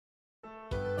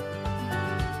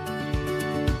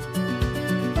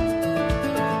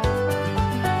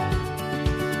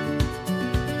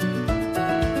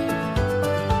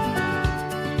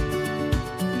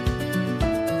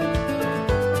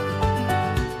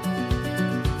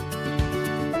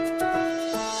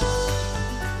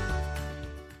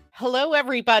Hello,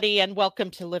 everybody, and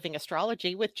welcome to Living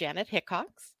Astrology with Janet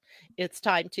Hickox. It's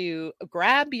time to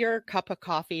grab your cup of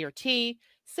coffee or tea,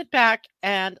 sit back,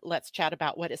 and let's chat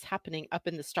about what is happening up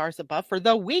in the stars above for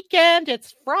the weekend.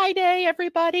 It's Friday,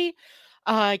 everybody.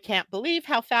 I can't believe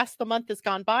how fast the month has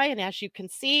gone by. And as you can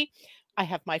see, I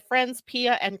have my friends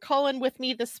Pia and Cullen with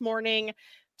me this morning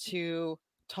to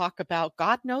talk about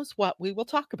God knows what we will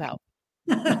talk about.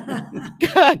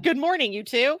 Good morning, you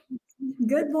two.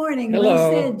 Good morning. Hello.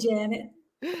 Well said, Janet.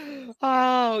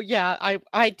 Oh, yeah.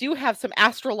 I do have some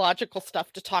astrological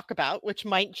stuff to talk about, which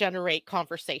might generate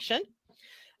conversation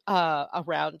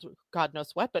around God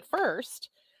knows what. But first,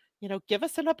 give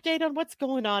us an update on what's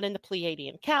going on in the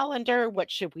Pleiadian calendar.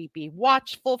 What should we be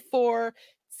watchful for? It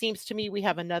seems to me we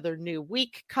have another new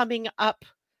week coming up.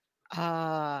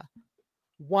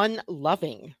 One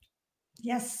loving.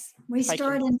 Yes, we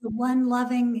start into one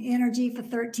loving energy for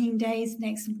 13 days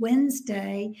next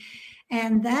Wednesday.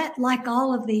 And that, like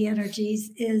all of the energies,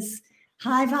 is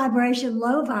high vibration,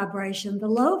 low vibration. The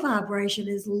low vibration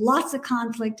is lots of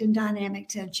conflict and dynamic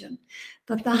tension.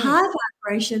 But the high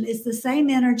vibration is the same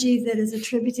energy that is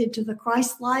attributed to the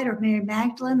Christ light or Mary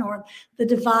Magdalene or the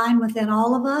divine within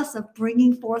all of us, of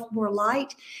bringing forth more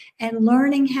light and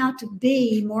learning how to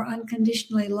be more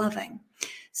unconditionally loving.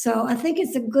 So I think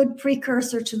it's a good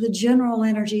precursor to the general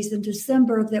energies in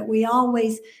December that we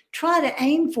always try to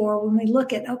aim for when we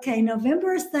look at, okay,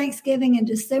 November is Thanksgiving and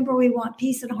December we want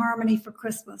peace and harmony for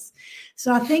Christmas.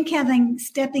 So I think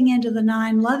stepping into the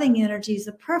 9 loving energies is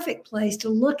a perfect place to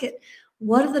look at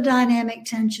what are the dynamic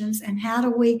tensions and how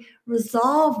do we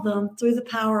resolve them through the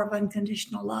power of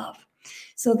unconditional love.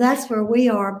 So that's where we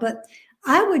are. But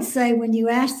I would say when you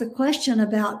ask the question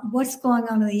about what's going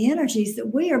on in the energies,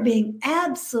 that we are being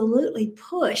absolutely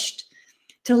pushed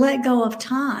to let go of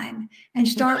time and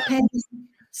start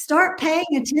paying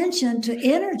attention to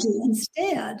energy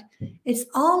instead. It's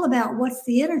all about what's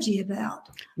the energy about.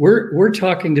 We're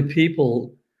talking to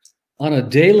people on a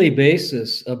daily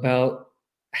basis about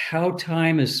how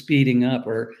time is speeding up,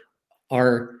 or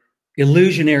our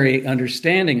illusionary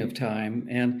understanding of time.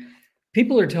 And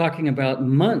people are talking about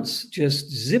months just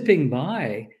zipping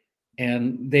by,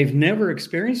 and they've never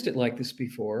experienced it like this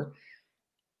before.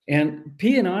 And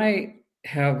P and I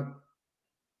have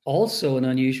also an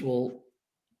unusual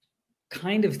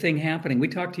kind of thing happening. We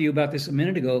talked to you about this a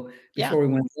minute ago before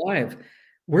we went live.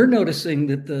 We're noticing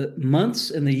that the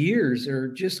months and the years are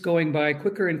just going by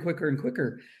quicker and quicker and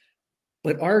quicker.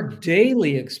 But our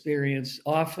daily experience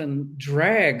often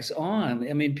drags on.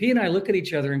 I mean, P and I look at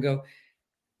each other and go,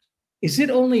 is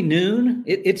it only noon?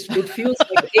 It feels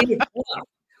like 8 o'clock.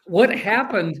 What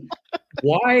happened?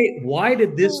 Why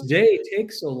did this day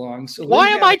take so long? So why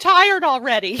am I tired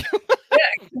already?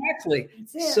 Yeah, exactly.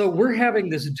 So we're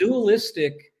having this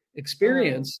dualistic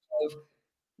experience of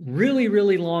really,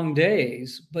 really long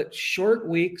days, but short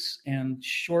weeks and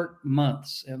short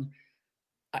months. And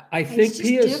I think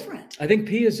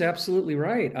P is absolutely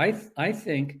right. I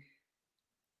think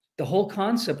the whole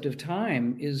concept of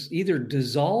time is either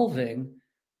dissolving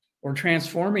or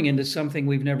transforming into something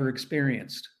we've never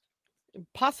experienced.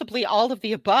 Possibly all of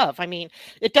the above. I mean,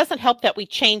 it doesn't help that we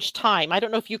change time. I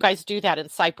don't know if you guys do that in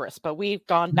Cyprus, but we've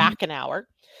gone back an hour.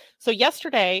 So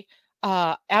yesterday,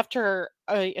 after,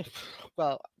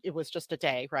 it was just a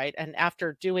day, right? And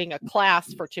after doing a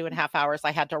class for 2.5 hours,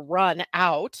 I had to run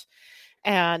out.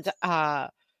 And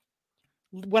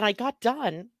when I got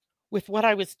done with what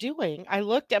I was doing, I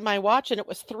looked at my watch and it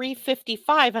was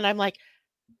 3:55. And I'm like,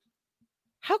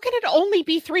 how can it only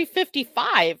be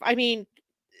 3:55? I mean,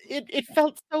 it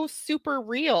felt so super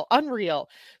unreal.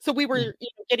 So we were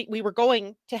we were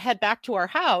going to head back to our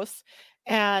house,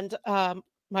 and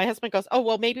my husband goes, oh,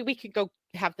 well, maybe we could go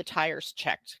have the tires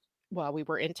checked while we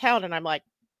were in town. And I'm like,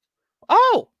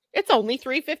 oh, it's only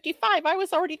 3:55. I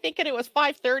was already thinking it was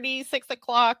 5:30, 6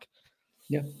 o'clock.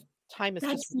 Yeah. Time is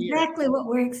That's just weird. Exactly what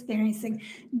we're experiencing.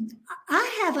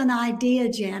 I have an idea,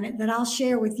 Janet, that I'll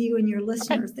share with you and your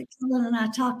listeners that Cullen and I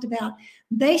talked about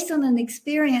based on an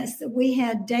experience that we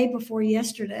had day before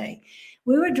yesterday.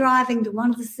 We were driving to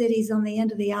one of the cities on the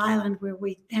end of the island where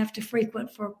we have to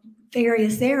frequent for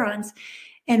various errands.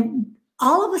 And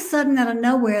all of a sudden, out of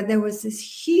nowhere, there was this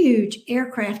huge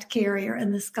aircraft carrier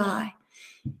in the sky.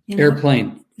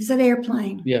 Airplane. Is it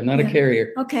airplane? Yeah, not a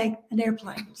carrier. Okay, an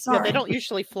airplane. Sorry. Yeah, they don't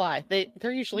usually fly.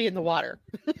 They're usually in the water.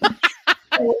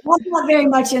 Not very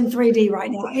much in 3D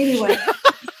right now. Anyway,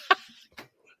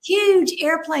 huge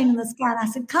airplane in the sky. And I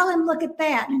said, Cullen, look at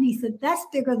that. And he said, that's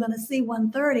bigger than a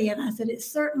C-130. And I said, it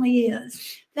certainly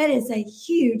is. That is a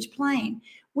huge plane.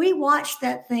 We watched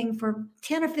that thing for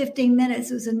 10 or 15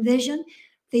 minutes. It was in vision.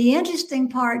 The interesting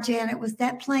part, Janet, was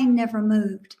that plane never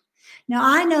moved. Now,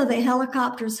 I know that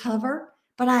helicopters hover,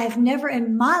 but I have never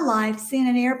in my life seen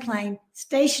an airplane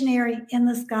stationary in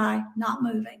the sky, not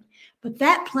moving. But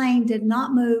that plane did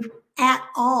not move at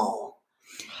all.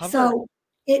 Hover. So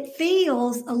it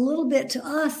feels a little bit to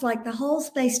us like the whole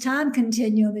space-time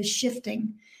continuum is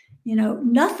shifting.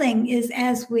 Nothing is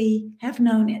as we have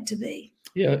known it to be.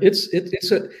 Yeah,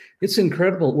 it's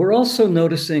incredible. We're also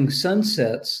noticing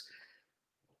sunsets.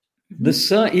 The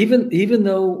sun, even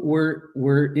though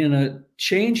we're in a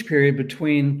change period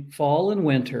between fall and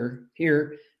winter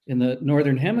here in the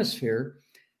northern hemisphere,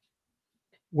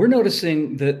 we're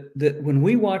noticing that when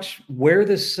we watch where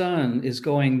the sun is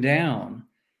going down,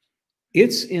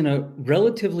 it's in a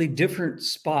relatively different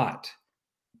spot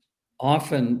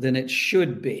often than it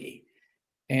should be.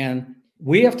 And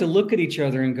we have to look at each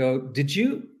other and go, did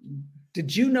you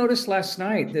notice last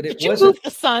night that it wasn't move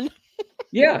the sun?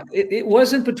 Yeah, it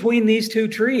wasn't between these two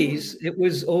trees. It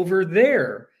was over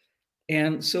there.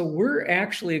 And so we're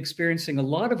actually experiencing a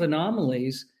lot of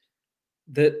anomalies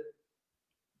that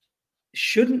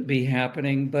shouldn't be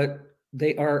happening, but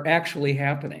they are actually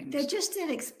happening. They're just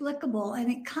inexplicable.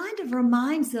 And it kind of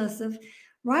reminds us of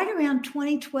right around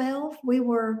 2012, we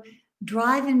were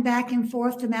driving back and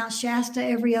forth to Mount Shasta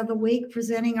every other week,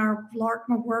 presenting our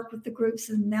LARCMA work with the groups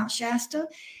in Mount Shasta.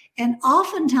 And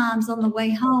oftentimes on the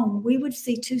way home, we would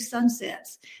see two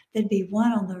sunsets. There'd be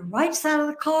one on the right side of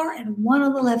the car and one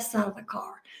on the left side of the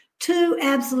car. Two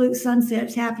absolute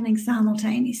sunsets happening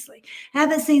simultaneously.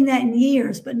 Haven't seen that in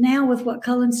years, but now with what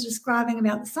Cullen's describing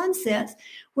about the sunsets,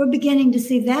 we're beginning to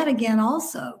see that again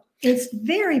also. It's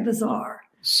very bizarre.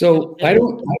 So I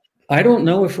don't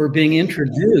know if we're being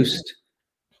introduced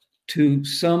to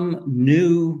some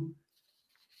new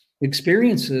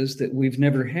experiences that we've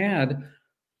never had,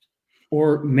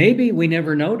 or maybe we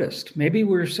never noticed. Maybe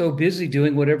we're so busy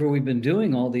doing whatever we've been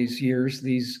doing all these years,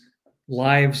 these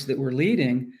lives that we're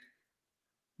leading.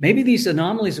 Maybe these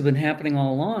anomalies have been happening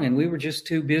all along and we were just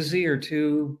too busy or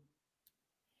too,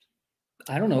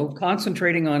 I don't know,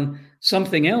 concentrating on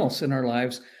something else in our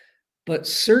lives. But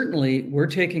certainly we're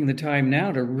taking the time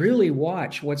now to really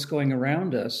watch what's going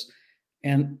around us.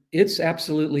 And it's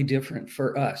absolutely different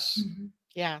for us. Mm-hmm.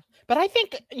 Yeah. But I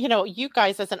think, you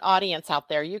guys as an audience out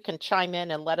there, you can chime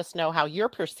in and let us know how you're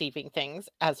perceiving things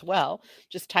as well.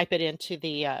 Just type it into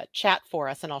the chat for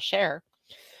us and I'll share.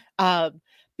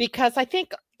 Because I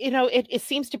think, it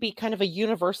seems to be kind of a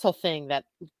universal thing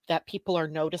that people are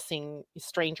noticing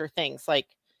stranger things. Like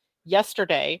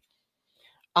yesterday,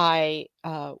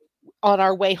 on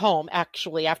our way home,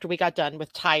 actually, after we got done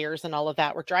with tires and all of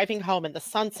that, we're driving home and the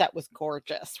sunset was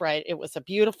gorgeous, right? It was a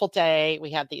beautiful day.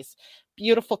 We had these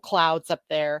beautiful clouds up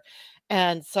there.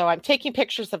 And so I'm taking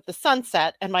pictures of the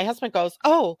sunset and my husband goes,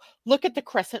 "Oh, look at the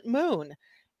crescent moon."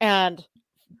 And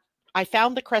I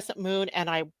found the crescent moon and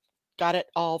I got it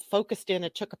all focused in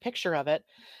and took a picture of it.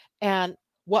 And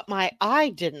what my eye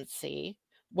didn't see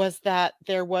was that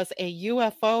there was a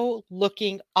UFO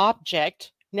looking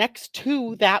object next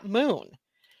to that moon.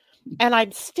 And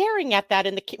I'm staring at that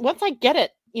once I get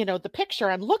it, the picture,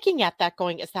 I'm looking at that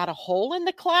going, is that a hole in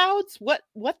the clouds? What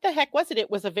the heck was it? It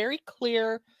was a very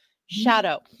clear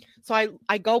shadow. So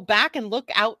I go back and look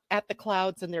out at the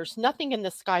clouds and there's nothing in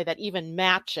the sky that even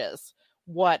matches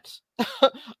what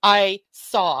I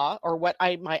saw or what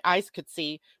my eyes could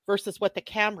see versus what the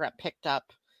camera picked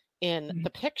up in the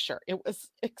picture. It was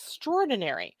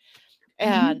extraordinary.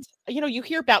 And, you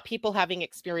hear about people having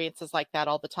experiences like that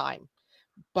all the time,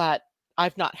 but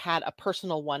I've not had a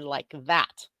personal one like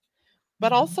that.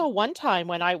 But also one time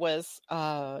when I was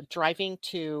driving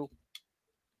to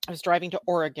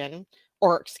Oregon,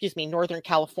 Northern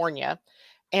California,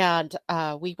 and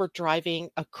we were driving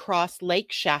across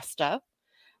Lake Shasta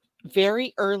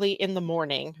very early in the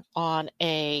morning on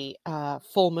a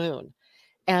full moon.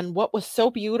 And what was so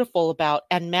beautiful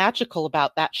and magical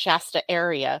about that Shasta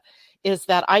area is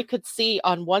that I could see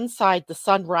on one side the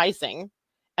sun rising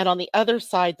and on the other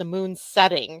side the moon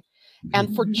setting.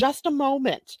 And for just a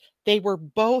moment, they were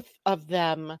both of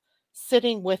them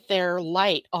sitting with their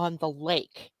light on the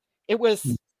lake. It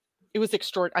was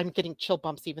extraordinary. I'm getting chill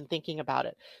bumps even thinking about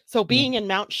it. So being in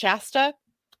Mount Shasta,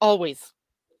 always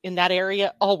in that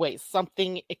area, always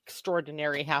something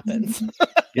extraordinary happens.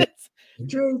 It's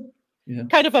true. Yeah.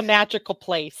 Kind of a magical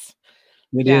place.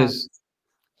 It is.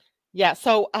 Yeah.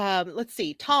 So let's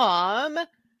see. Tom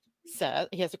says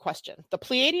he has a question. The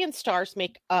Pleiadian stars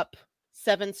make up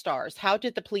 7 stars. How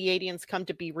did the Pleiadians come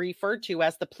to be referred to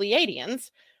as the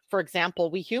Pleiadians? For example,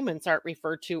 we humans aren't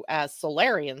referred to as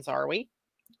Solarians, are we?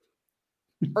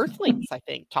 Earthlings, I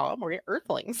think, Tom. We're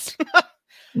Earthlings.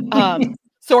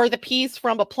 So are the P's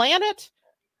from a planet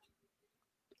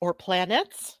or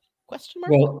planets? ? Question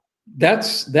mark? Well,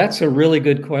 that's a really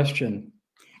good question.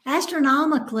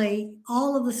 Astronomically,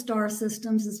 all of the star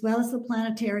systems, as well as the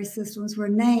planetary systems, were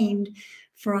named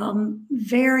from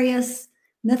various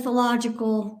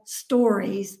mythological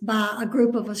stories by a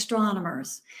group of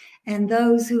astronomers. And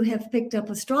those who have picked up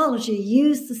astrology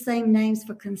use the same names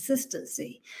for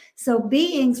consistency. So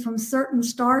beings from certain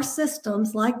star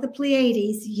systems, like the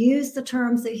Pleiades, use the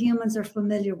terms that humans are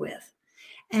familiar with.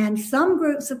 And some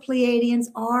groups of Pleiadians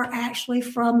are actually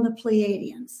from the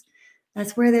Pleiadians.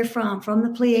 That's where they're from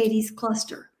the Pleiades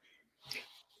cluster.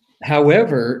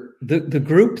 However, the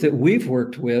group that we've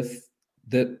worked with,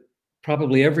 that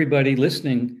probably everybody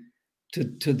listening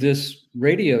to this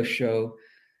radio show,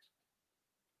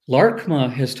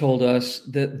 Larkma has told us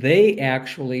that they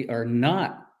actually are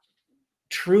not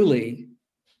truly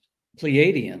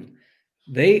Pleiadian.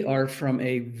 They are from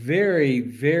a very,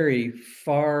 very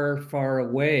far, far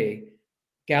away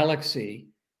galaxy.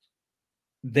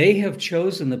 They have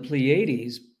chosen the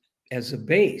Pleiades as a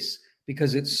base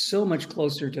because it's so much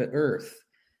closer to Earth.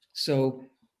 So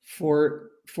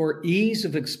for ease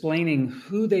of explaining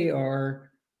who they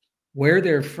are, where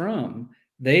they're from,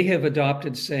 they have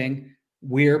adopted saying,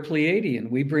 we're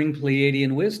Pleiadian. We bring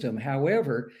Pleiadian wisdom.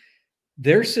 However,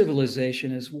 their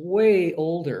civilization is way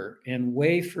older and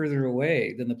way further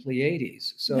away than the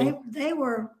Pleiades. So they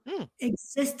were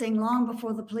existing long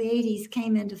before the Pleiades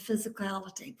came into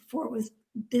physicality, before it was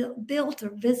built or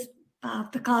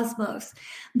the cosmos.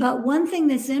 But one thing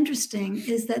that's interesting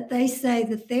is that they say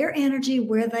that their energy,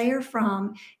 where they are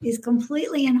from, is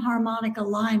completely in harmonic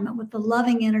alignment with the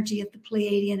loving energy of the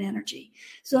Pleiadian energy.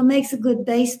 So it makes a good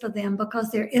base for them because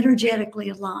they're energetically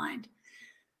aligned.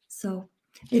 So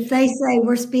if they say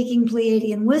we're speaking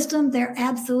Pleiadian wisdom, they're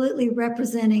absolutely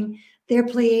representing their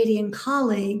Pleiadian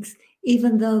colleagues,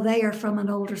 even though they are from an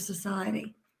older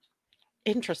society.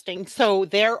 Interesting. So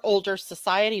their older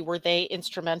society, were they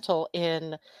instrumental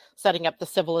in setting up the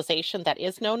civilization that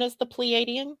is known as the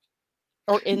Pleiadian,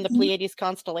 or in the Pleiades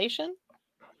constellation?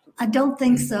 I don't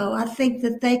think so. I think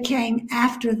that they came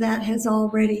after that has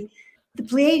already. The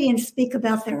Pleiadians speak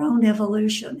about their own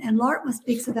evolution, and Larkma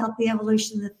speaks about the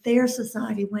evolution that their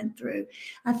society went through.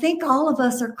 I think all of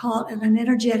us are caught in an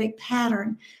energetic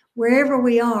pattern wherever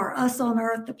we are, us on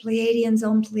Earth, the Pleiadians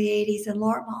on Pleiades, and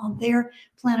Larkma on their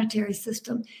planetary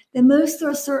system, that moves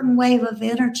through a certain wave of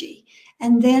energy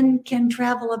and then can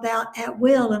travel about at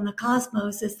will in the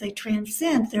cosmos as they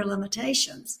transcend their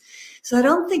limitations. So I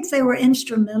don't think they were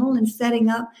instrumental in setting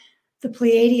up the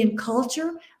Pleiadian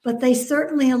culture, but they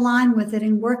certainly align with it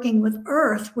in working with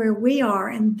Earth where we are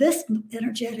in this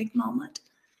energetic moment.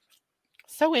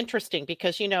 So interesting,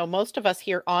 because, most of us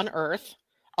here on Earth,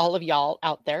 all of y'all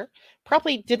out there,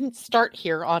 probably didn't start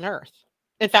here on Earth.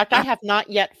 In fact, I have not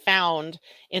yet found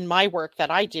in my work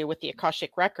that I do with the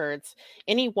Akashic Records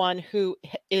anyone who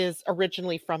is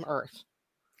originally from Earth.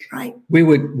 Right. We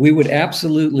would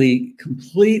absolutely,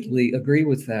 completely agree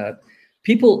with that.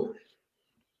 People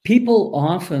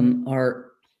often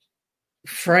are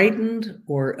frightened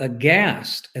or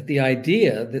aghast at the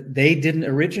idea that they didn't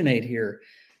originate here.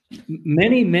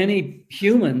 Many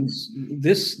humans,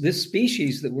 this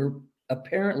species that we're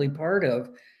apparently part of,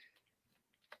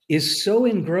 is so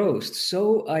engrossed,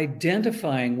 so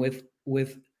identifying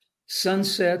with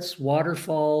sunsets,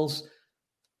 waterfalls,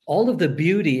 all of the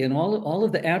beauty and all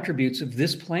of the attributes of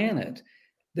this planet,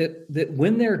 that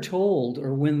when they're told,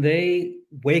 or when they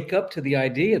wake up to the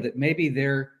idea that maybe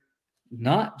they're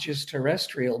not just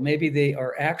terrestrial, maybe they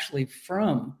are actually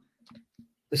from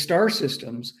the star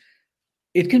systems,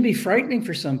 it can be frightening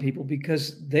for some people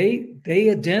because they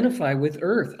identify with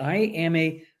Earth. I am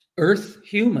a Earth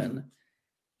human.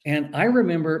 And I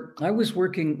remember I was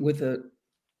working with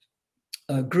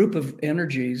a group of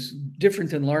energies different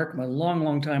than Larkma a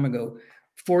long time ago,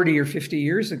 40 or 50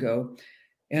 years ago.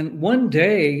 And one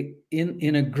day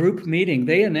in a group meeting,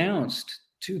 they announced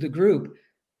to the group,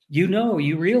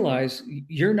 you realize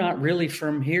you're not really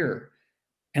from here.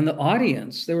 And the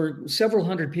audience, there were several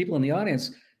hundred people in the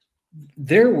audience,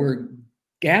 there were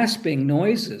gasping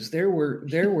noises. There were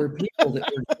people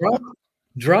that were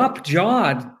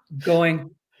drop-jawed going,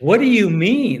 what do you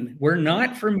mean? We're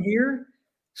not from here?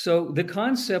 So the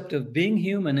concept of being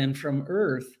human and from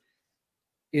Earth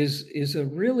is a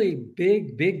really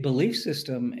big belief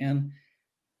system. And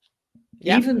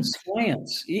even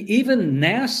science, even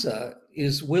NASA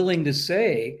is willing to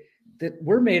say that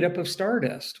we're made up of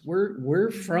stardust.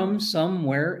 We're from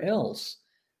somewhere else.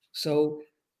 So,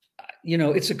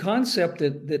 it's a concept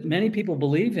that many people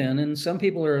believe in, and some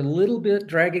people are a little bit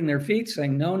dragging their feet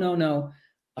saying, no,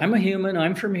 I'm a human.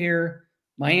 I'm from here.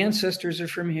 My ancestors are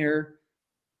from here.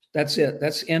 That's it.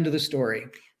 That's the end of the story.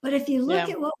 But if you look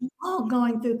at what we're all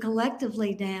going through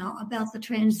collectively now about the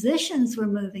transitions we're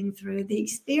moving through, the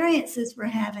experiences we're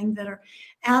having that are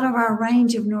out of our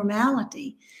range of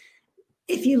normality,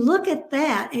 if you look at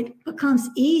that, it becomes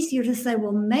easier to say,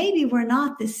 well, maybe we're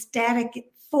not this static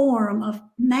form of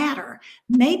matter.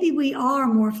 Maybe we are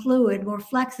more fluid, more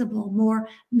flexible, more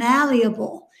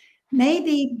malleable.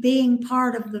 Maybe being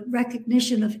part of the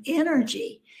recognition of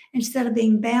energy instead of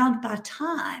being bound by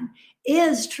time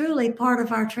is truly part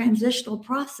of our transitional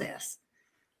process.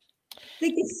 I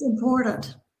think it's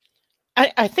important.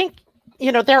 I think,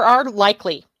 there are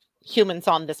likely humans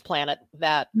on this planet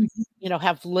that,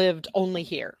 have lived only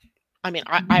here. I mean,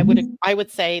 I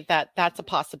would say that that's a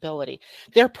possibility.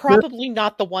 They're probably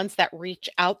not the ones that reach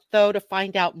out, though, to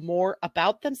find out more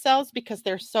about themselves because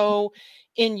they're so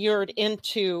inured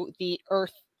into the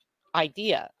earth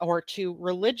idea or to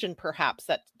religion, perhaps,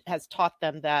 that has taught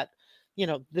them that,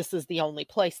 this is the only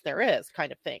place there is,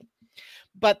 kind of thing.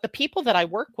 But the people that I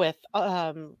work with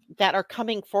that are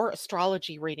coming for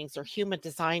astrology readings or human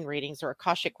design readings or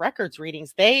Akashic Records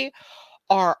readings, they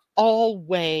are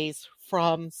always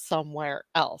from somewhere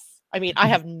else. I mean, I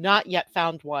have not yet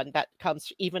found one that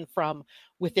comes even from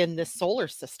within this solar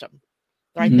system,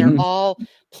 right? They're all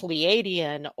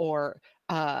Pleiadian or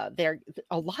a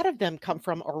lot of them come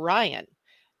from Orion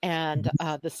and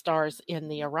the stars in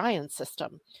the Orion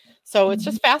system. So it's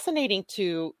just fascinating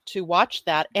to watch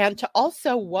that and to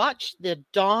also watch the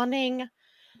dawning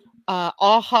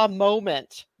aha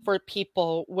moment for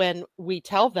people when we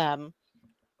tell them,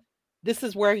 this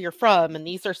is where you're from, and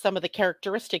these are some of the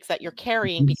characteristics that you're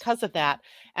carrying because of that,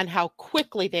 and how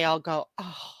quickly they all go,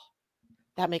 oh,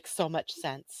 that makes so much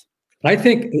sense. I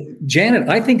think, Janet,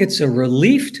 it's a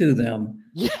relief to them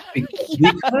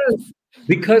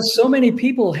because so many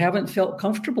people haven't felt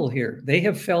comfortable here. They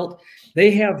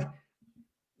have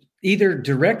either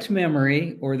direct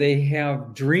memory or they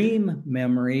have dream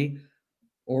memory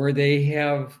or they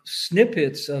have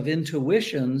snippets of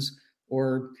intuitions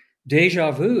or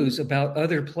deja vus about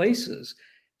other places.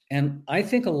 And I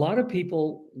think a lot of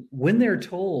people, when they're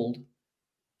told,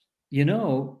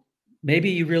 maybe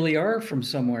you really are from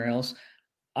somewhere else,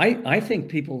 I think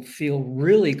people feel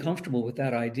really comfortable with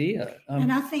that idea.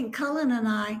 And I think Cullen and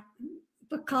I,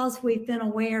 because we've been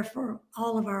aware for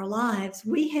all of our lives,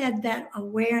 we had that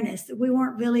awareness that we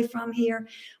weren't really from here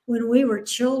when we were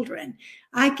children.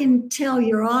 I can tell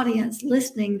your audience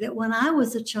listening that when I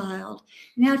was a child,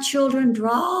 now children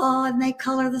draw and they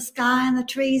color the sky and the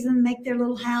trees and make their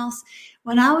little house.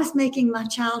 When I was making my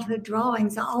childhood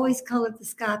drawings, I always colored the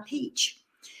sky peach.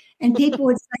 And people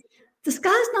would say, the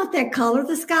sky's not that color,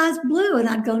 the sky's blue. And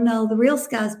I'd go, no, the real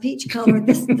sky's peach color.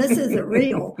 This isn't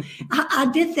real. I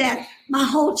did that my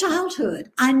whole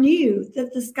childhood. I knew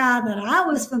that the sky that I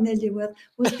was familiar with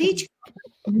was peach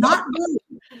color, not blue.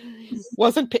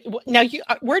 Now,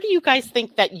 where do you guys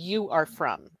think that you are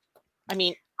from? I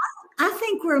mean, I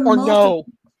think we're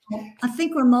I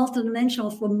think we're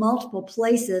multidimensional from multiple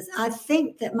places. I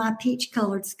think that my peach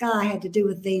colored sky had to do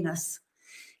with Venus.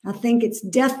 I think it's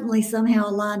definitely somehow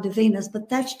aligned to Venus, but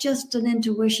that's just an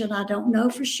intuition. I don't know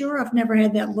for sure. I've never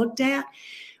had that looked at.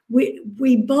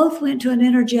 We both went to an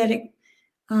energetic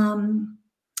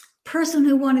person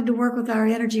who wanted to work with our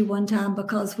energy one time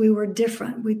because we were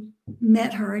different. We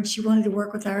met her and she wanted to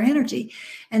work with our energy.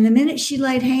 And the minute she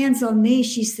laid hands on me,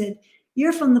 she said,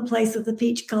 "You're from the place with the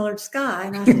peach colored sky."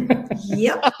 And I said,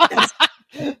 "Yep, that's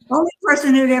the only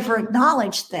person who'd ever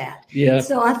acknowledged that." Yeah.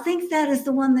 So I think that is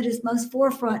the one that is most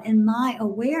forefront in my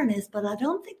awareness, but I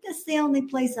don't think that's the only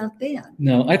place I've been.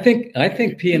 No, I think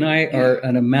P and I are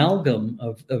an amalgam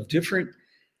of different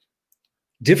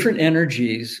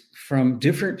energies from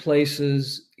different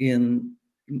places in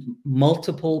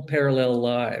multiple parallel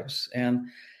lives. And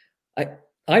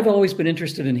I've always been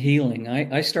interested in healing.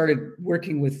 I started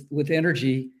working with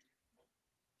energy.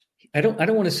 I don't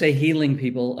want to say healing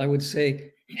people. I would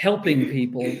say helping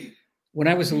people when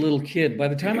I was a little kid. By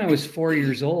the time I was 4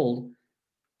 years old,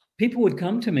 people would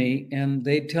come to me and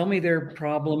they'd tell me their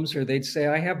problems, or they'd say,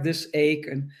 "I have this ache."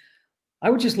 And I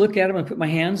would just look at them and put my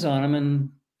hands on them. And,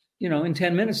 in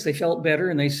 10 minutes, they felt better.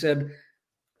 And they said,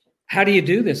 "How do you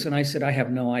do this?" And I said, "I have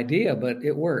no idea, but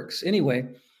it works." Anyway,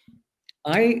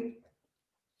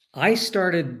 I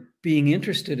started being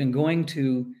interested in going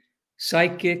to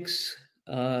psychics,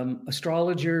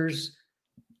 astrologers,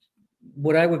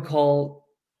 what I would call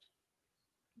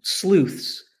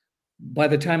sleuths, by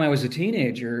the time I was a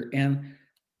teenager. And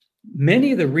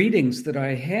many of the readings that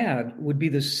I had would be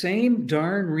the same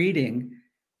darn reading.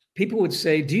 People would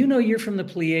say, "Do you know you're from the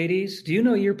Pleiades? Do you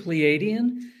know you're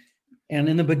Pleiadian?" And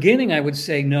in the beginning, I would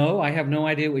say, "No, I have no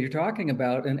idea what you're talking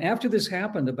about." And after this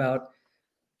happened about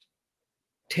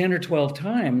 10 or 12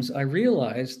 times, I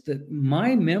realized that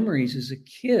my memories as a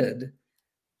kid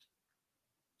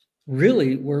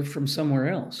really were from somewhere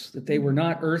else, that they were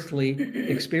not earthly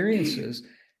experiences.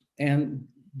 And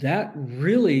that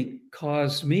really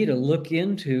caused me to look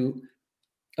into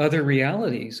other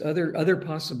realities, other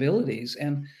possibilities.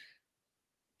 And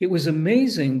it was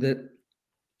amazing that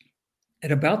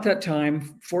at about that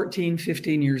time, 14,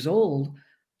 15 years old,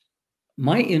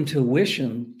 my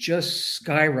intuition just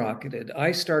skyrocketed.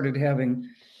 I started having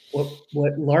what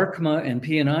Larkma and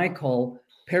P&I call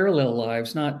parallel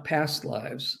lives, not past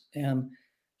lives. And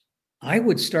I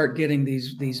would start getting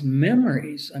these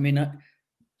memories. I mean,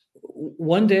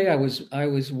 one day I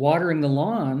was watering the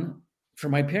lawn for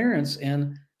my parents,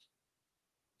 and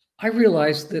I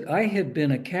realized that I had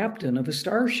been a captain of a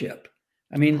starship.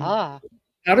 I mean, how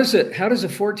does a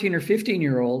 14 or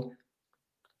 15-year-old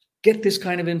get this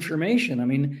kind of information? I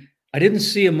mean, I didn't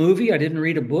see a movie, I didn't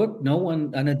read a book,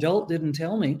 an adult didn't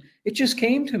tell me. It just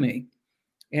came to me,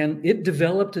 and it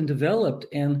developed and developed.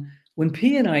 And when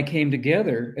P and I came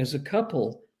together as a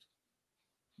couple,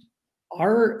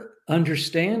 our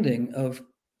understanding of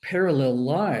parallel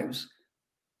lives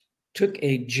took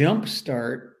a jump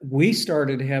start. We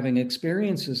started having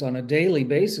experiences on a daily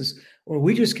basis, or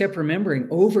we just kept remembering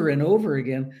over and over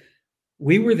again,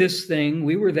 we were this thing,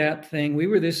 we were that thing, we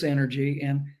were this energy.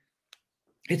 And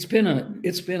it's been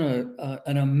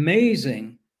an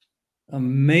amazing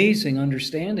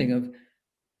understanding of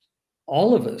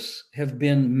all of us have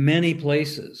been many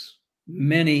places,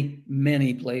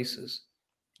 many places.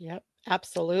 Yep,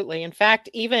 absolutely. In fact,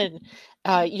 even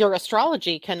your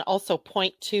astrology can also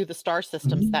point to the star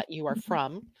systems that you are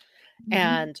from.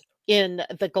 And in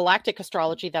the galactic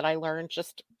astrology that I learned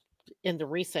just in the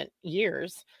recent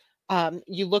years,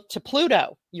 you look to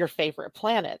Pluto, your favorite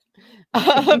planet.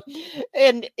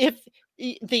 And if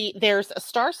there's a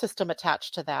star system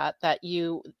attached to that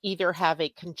you either have a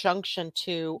conjunction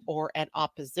to or an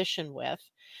opposition with,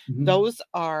 those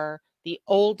are the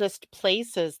oldest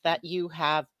places that you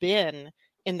have been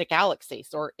in the galaxies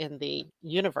or in the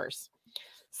universe.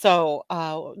 So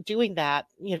doing that,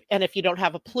 and if you don't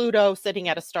have a Pluto sitting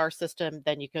at a star system,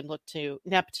 then you can look to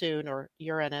Neptune or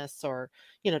Uranus, or,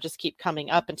 just keep coming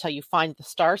up until you find the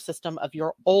star system of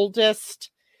your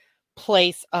oldest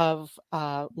place of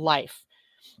life.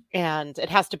 And it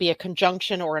has to be a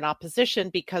conjunction or an opposition,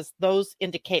 because those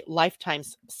indicate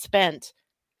lifetimes spent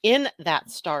in that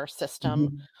star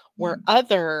system, where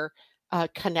other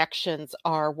connections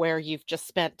are where you've just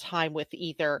spent time with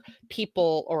either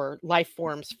people or life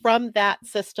forms from that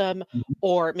system,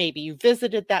 or maybe you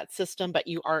visited that system, but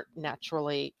you aren't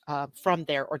naturally from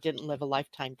there or didn't live a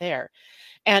lifetime there.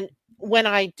 And when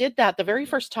I did that the very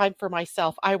first time for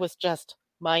myself, I was just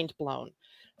mind blown,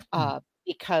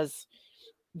 because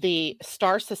the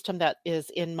star system that is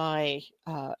in my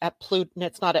at Pluto,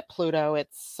 it's not at Pluto,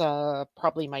 it's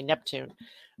probably my Neptune,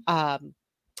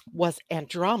 was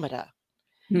Andromeda.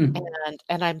 And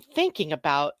I'm thinking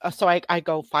about, so I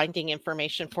go finding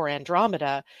information for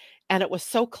Andromeda, and it was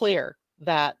so clear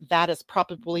that is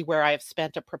probably where I have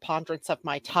spent a preponderance of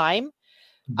my time,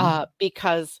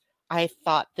 because I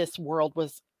thought this world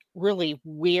was really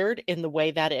weird in the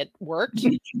way that it worked,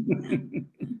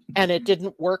 and it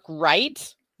didn't work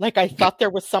right. Like, I thought there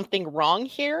was something wrong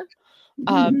here,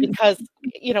 because,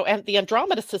 and the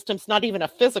Andromeda system's not even a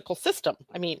physical system.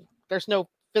 I mean, there's no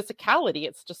physicality,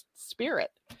 it's just spirit.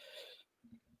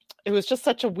 It was just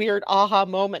such a weird aha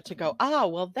moment to go,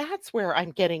 well, that's where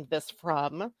I'm getting this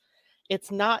from.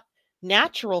 It's not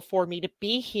natural for me to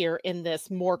be here in this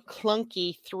more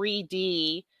clunky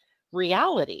 3D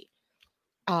reality.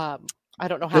 I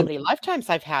don't know how many lifetimes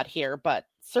I've had here, but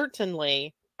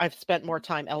certainly I've spent more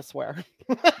time elsewhere.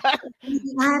 I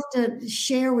have to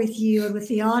share with you and with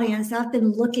the audience, I've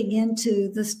been looking into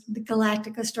the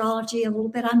galactic astrology a little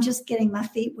bit. I'm just getting my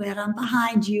feet wet. I'm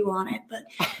behind you on it. But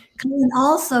Cullen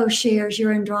also shares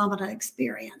your Andromeda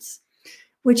experience,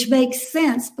 which makes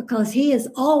sense because he has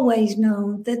always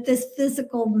known that this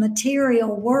physical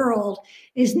material world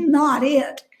is not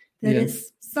it, that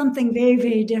it's something very,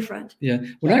 very different. Yeah.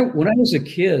 When I was a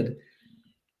kid,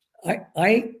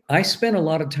 I spent a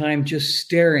lot of time just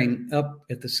staring up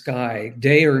at the sky,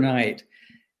 day or night.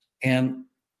 And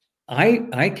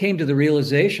I came to the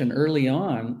realization early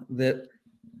on that,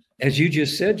 as you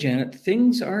just said, Janet,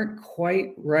 things aren't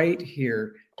quite right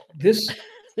here. There's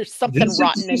something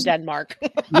rotten in Denmark.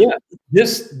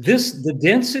 The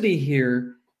density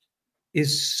here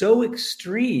is so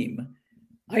extreme.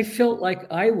 I felt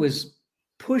like I was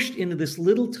pushed into this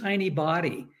little tiny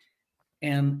body,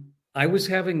 and I was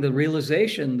having the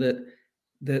realization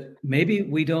that maybe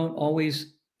we don't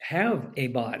always have a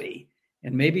body,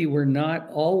 And maybe we're not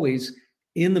always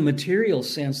in the material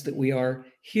sense that we are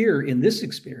here in this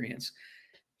experience.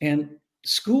 And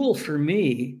school for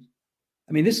me,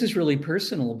 I mean, this is really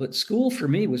personal, but school for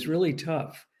me was really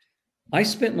tough. I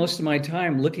spent most of my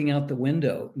time looking out the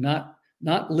window, not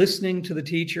listening to the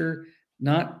teacher,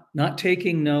 not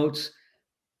taking notes.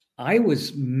 I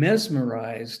was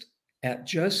mesmerized at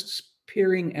just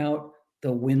peering out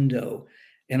the window.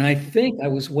 And I think I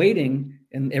was waiting,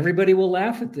 and everybody will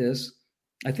laugh at this.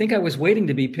 I think I was waiting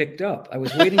to be picked up. I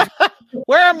was waiting.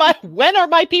 When are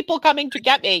my people coming to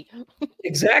get me?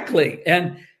 Exactly.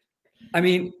 And I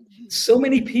mean, so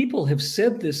many people have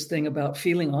said this thing about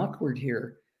feeling awkward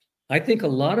here. I think a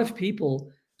lot of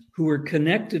people who are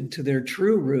connected to their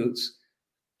true roots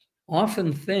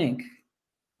often think,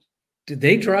 did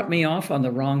they drop me off on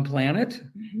the wrong planet?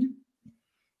 Mm-hmm.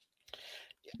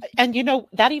 And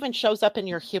that even shows up in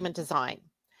your human design.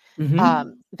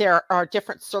 Mm-hmm. There are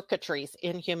different circuitries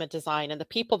in human design, and the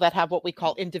people that have what we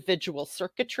call individual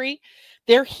circuitry,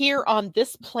 they're here on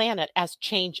this planet as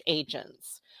change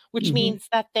agents, which Mm-hmm. means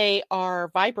that they are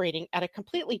vibrating at a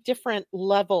completely different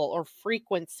level or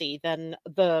frequency than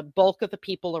the bulk of the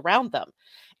people around them.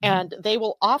 Mm-hmm. And they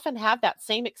will often have that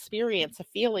same experience of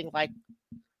feeling like,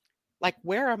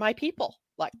 where are my people?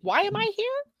 Like, why am I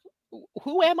here?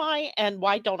 Who am I? And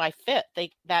why don't I fit?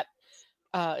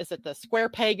 Is it the square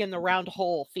peg in the round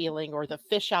hole feeling, or the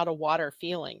fish out of water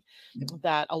feeling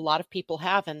that a lot of people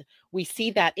have? And we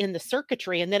see that in the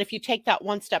circuitry. And then if you take that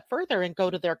one step further and go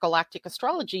to their galactic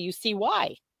astrology, you see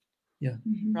why. Yeah.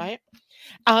 Mm-hmm. Right.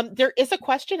 There is a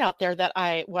question out there that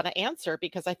I want to answer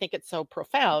because I think it's so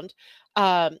profound.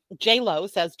 J-Lo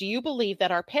says, do you believe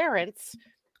that our parents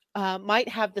might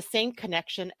have the same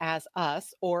connection as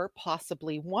us, or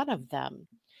possibly one of them?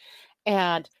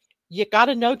 And you got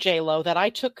to know, J-Lo, that I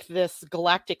took this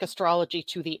galactic astrology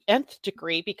to the nth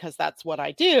degree, because that's what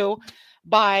I do,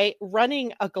 by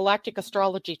running a galactic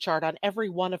astrology chart on every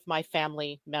one of my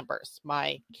family members,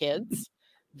 my kids,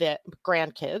 the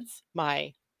grandkids,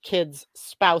 my kids'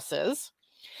 spouses.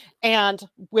 And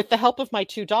with the help of my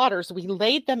two daughters, we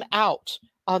laid them out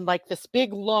on like this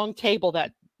big long table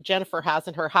that Jennifer has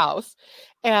in her house.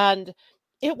 And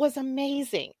it was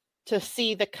amazing to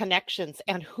see the connections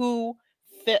and who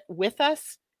fit with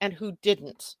us and who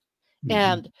didn't. Mm-hmm.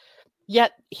 And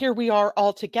yet here we are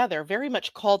all together, very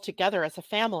much called together as a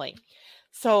family.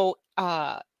 So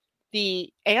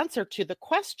the answer to the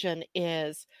question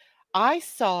is, I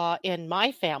saw in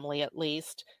my family, at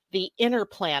least, the inner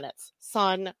planets,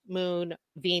 Sun, Moon,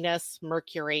 Venus,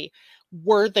 Mercury,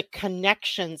 were the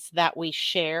connections that we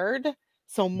shared.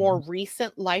 So more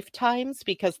recent lifetimes,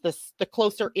 because the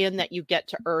closer in that you get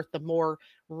to Earth, the more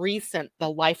recent the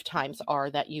lifetimes are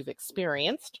that you've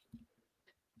experienced.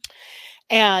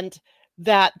 And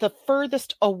that the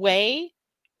furthest away,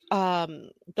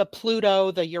 the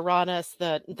Pluto, the Uranus,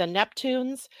 the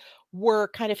Neptunes, were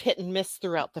kind of hit and miss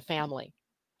throughout the family.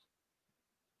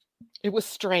 It was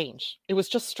strange. It was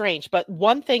just strange. But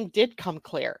one thing did come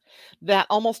clear, that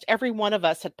almost every one of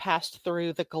us had passed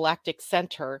through the galactic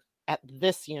center at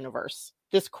this universe,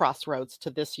 this crossroads to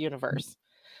this universe.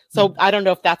 So I don't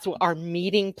know if that's our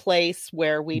meeting place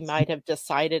where we might have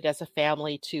decided as a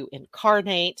family to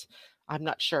incarnate. I'm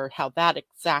not sure how that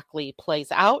exactly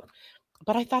plays out,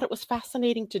 but I thought it was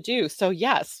fascinating to do. So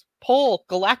yes, pull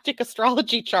galactic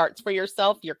astrology charts for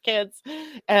yourself, your kids,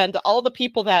 and all the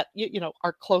people that you know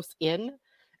are close in,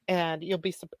 and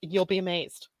you'll be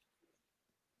amazed.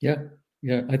 Yeah,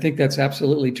 I think that's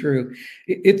absolutely true.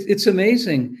 It's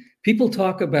amazing. People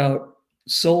talk about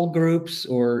soul groups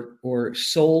or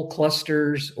soul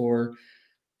clusters, or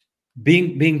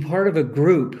being part of a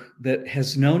group that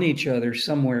has known each other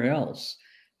somewhere else.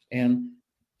 And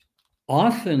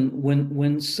often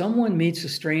when someone meets a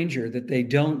stranger that they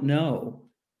don't know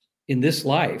in this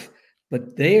life,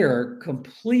 but they are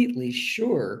completely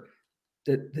sure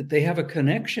that they have a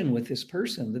connection with this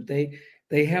person, that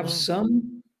they have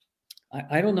some,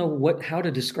 I don't know how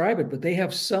to describe it, but they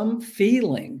have some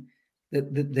feeling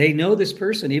that they know this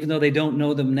person, even though they don't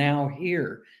know them now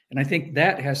here. And I think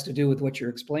that has to do with what you're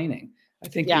explaining. I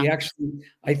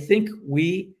think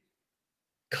we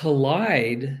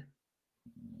collide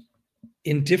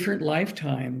in different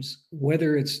lifetimes,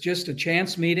 whether it's just a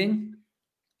chance meeting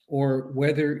or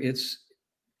whether it's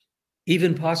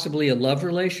even possibly a love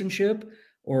relationship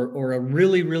or a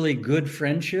really, really good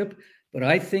friendship. But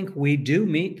I think we do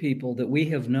meet people that we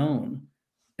have known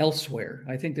elsewhere.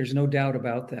 I think there's no doubt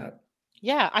about that.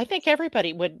 Yeah, I think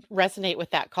everybody would resonate with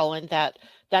that, Cullen, that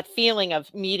feeling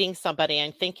of meeting somebody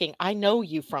and thinking, I know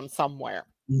you from somewhere,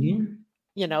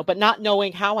 Mm-hmm. but not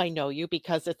knowing how I know you,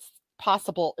 because it's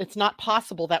possible. It's not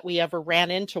possible that we ever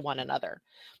ran into one another,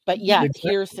 but yet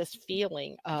Exactly. here's this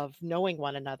feeling of knowing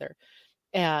one another,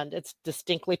 and it's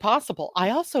distinctly possible. I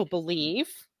also believe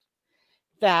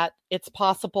that it's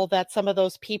possible that some of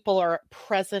those people are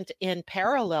present in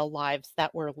parallel lives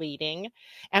that we're leading,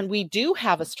 and we do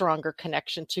have a stronger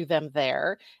connection to them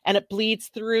there, and it bleeds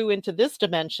through into this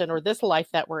dimension or this life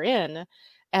that we're in,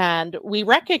 and we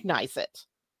recognize it.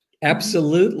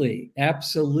 Absolutely.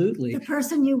 Absolutely. The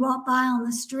person you walk by on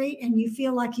the street and you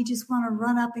feel like you just want to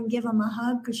run up and give them a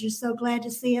hug because you're so glad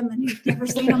to see them and you've never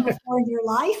seen them before in your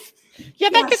life. Yeah,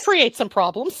 that could create some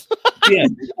problems. Yeah.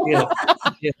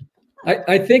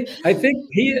 I think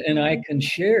Pia and I can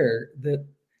share that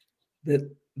the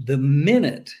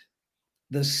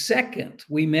second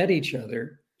we met each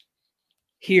other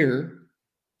here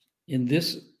in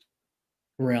this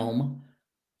realm,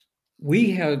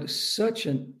 we had such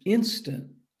an instant,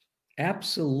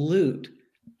 absolute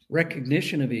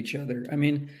recognition of each other. I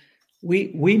mean,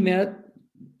 we met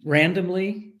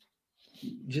randomly.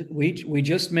 We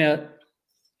just met,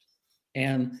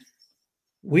 and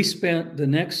we spent the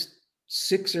next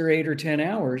 6 or 8 or 10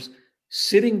 hours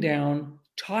sitting down,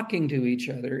 talking to each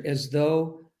other as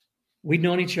though we'd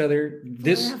known each other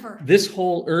this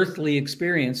whole earthly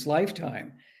experience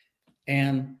lifetime.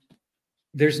 And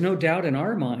there's no doubt in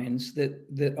our minds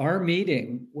that our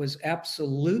meeting was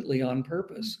absolutely on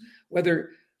purpose,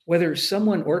 whether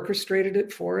someone orchestrated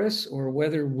it for us or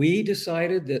whether we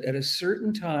decided that at a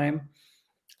certain time.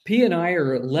 P and I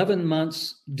are 11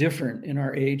 months different in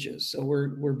our ages, so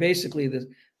we're basically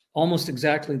almost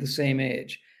exactly the same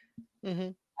age. Mm-hmm.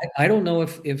 I don't know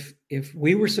if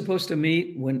we were supposed to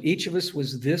meet when each of us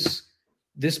was this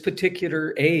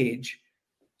particular age,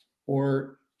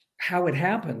 or how it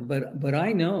happened, but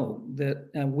I know that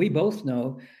we both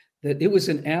know that it was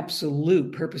an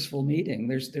absolute purposeful meeting.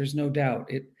 There's no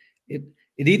doubt. It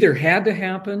either had to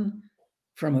happen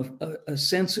from a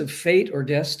sense of fate or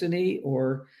destiny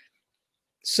or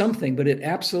something, but it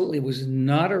absolutely was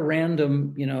not a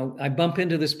random, I bump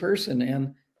into this person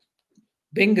and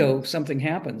bingo, something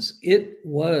happens. It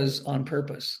was on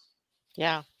purpose.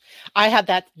 Yeah. I had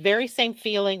that very same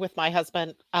feeling with my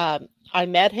husband. I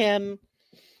met him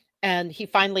and he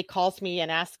finally calls me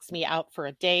and asks me out for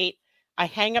a date. I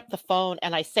hang up the phone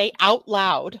and I say out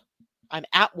loud, I'm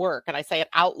at work and I say it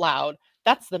out loud,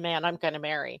 that's the man I'm going to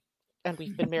marry. And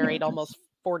we've been married almost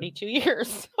 42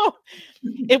 years. So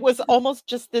it was almost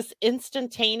just this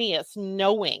instantaneous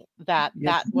knowing that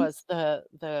that was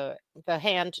the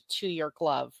hand to your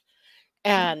glove.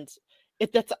 And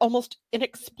that's almost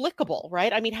inexplicable,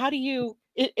 right? I mean, how do you,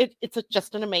 it's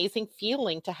just an amazing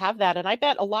feeling to have that. And I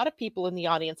bet a lot of people in the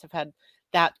audience have had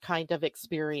that kind of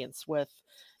experience with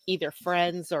either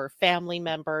friends or family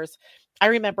members. I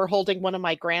remember holding one of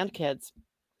my grandkids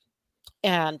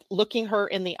and looking her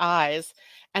in the eyes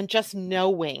and just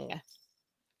knowing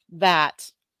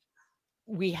that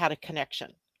we had a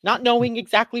connection, not knowing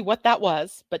exactly what that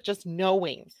was, but just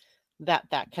knowing that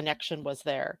that connection was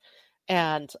there.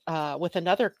 And with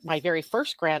my very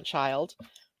first grandchild,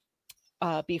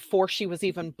 before she was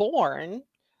even born,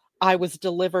 I was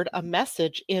delivered a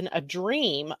message in a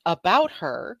dream about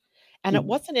her. And it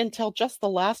wasn't until just the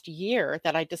last year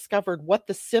that I discovered what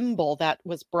the symbol that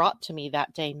was brought to me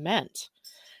that day meant.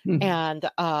 And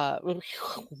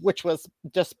which was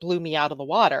just blew me out of the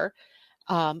water.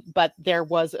 But there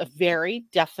was a very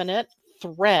definite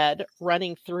thread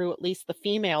running through at least the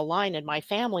female line in my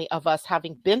family of us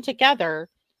having been together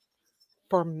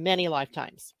for many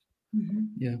lifetimes.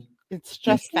 Yeah. It's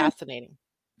just fascinating.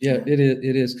 Yeah, it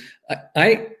is.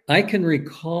 I can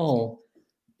recall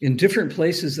in different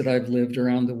places that I've lived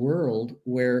around the world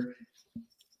where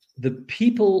the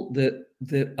people that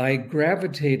I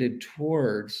gravitated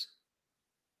towards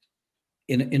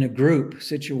in a group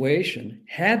situation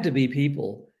had to be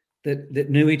people that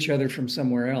knew each other from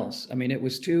somewhere else. I mean, it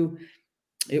was the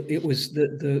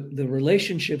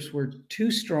relationships were too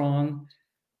strong.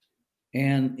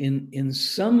 And in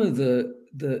some of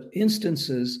the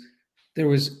instances, there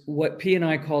was what P and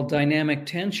I call dynamic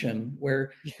tension,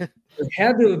 where there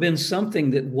had to have been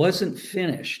something that wasn't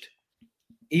finished,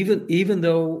 even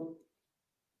though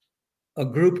a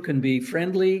group can be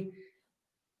friendly,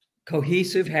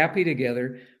 cohesive, happy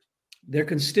together, there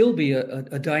can still be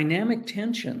a dynamic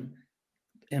tension.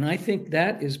 And I think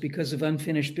that is because of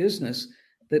unfinished business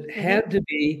that had to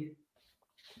be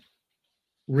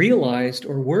realized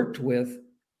or worked with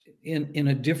in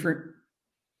a different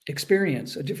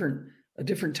experience, a different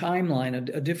timeline,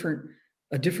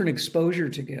 a different exposure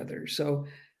together. So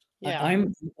I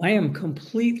am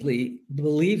completely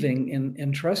believing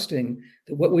and trusting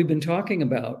that what we've been talking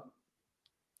about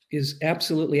is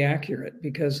absolutely accurate,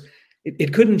 because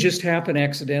it couldn't just happen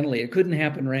accidentally. It couldn't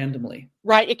happen randomly.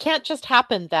 Right. It can't just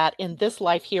happen that in this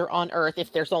life here on Earth,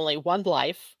 if there's only one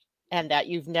life and that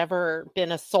you've never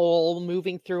been a soul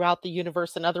moving throughout the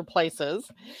universe and other places,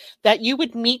 that you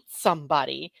would meet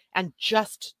somebody and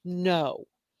just know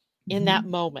in that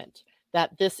moment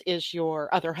that this is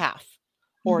your other half,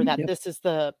 or that this is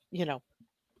the,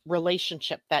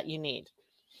 relationship that you need.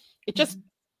 It just,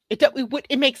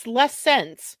 it makes less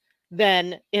sense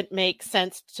than it makes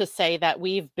sense to say that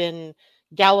we've been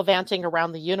gallivanting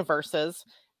around the universes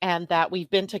and that we've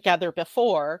been together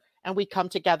before and we come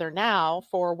together now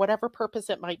for whatever purpose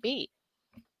it might be.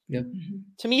 Yeah.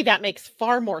 To me, that makes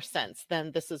far more sense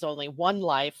than this is only one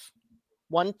life,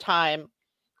 one time,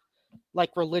 like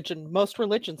most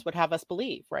religions would have us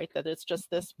believe, right? That it's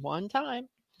just this one time.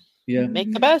 Yeah.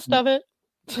 Make the best of it.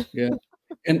 Yeah.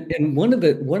 And one of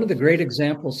the great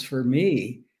examples for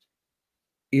me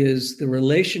is the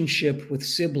relationship with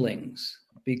siblings,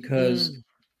 because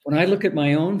when I look at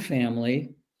my own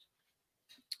family,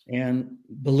 and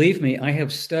believe me, I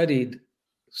have studied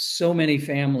so many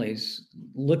families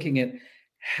looking at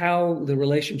how the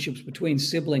relationships between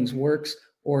siblings works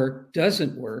or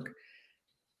doesn't work.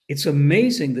 It's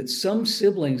amazing that some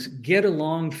siblings get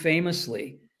along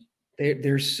famously.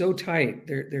 They're so tight.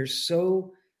 They're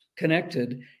so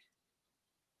connected.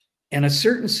 And a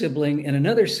certain sibling and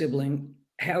another sibling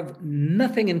have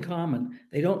nothing in common.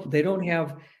 They don't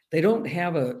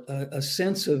have a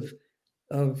sense of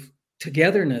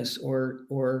togetherness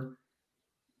or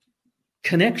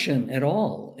connection at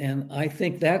all. And I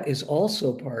think that is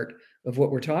also part of what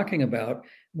we're talking about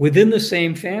within the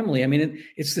same family. I mean,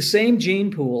 it's the same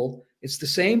gene pool, it's the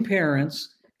same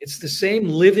parents, it's the same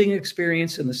living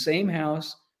experience in the same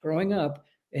house growing up,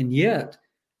 and yet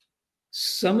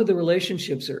some of the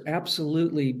relationships are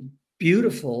absolutely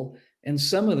beautiful, and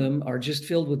some of them are just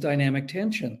filled with dynamic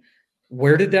tension.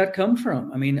 Where did that come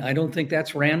from? I mean, I don't think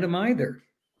that's random either.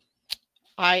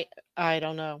 I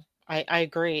don't know. I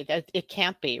agree that it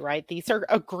can't be, right? These are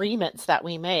agreements that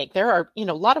we make. There are, a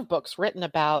lot of books written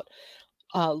about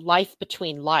life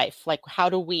between life, like how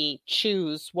do we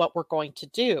choose what we're going to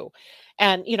do?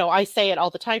 And, I say it all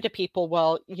the time to people,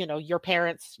 well, your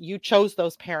parents, you chose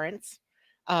those parents.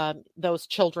 Those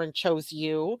children chose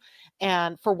you,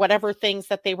 and for whatever things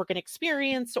that they were going to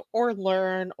experience or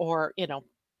learn or,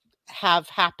 have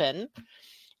happen.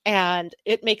 And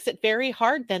it makes it very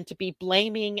hard then to be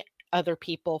blaming other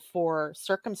people for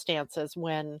circumstances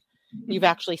when you've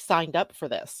actually signed up for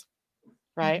this.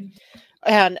 Right.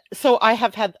 And so I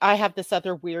have this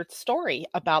other weird story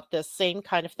about this same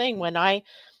kind of thing. When I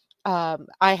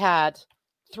had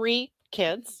 3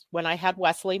 kids, when I had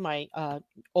Wesley, my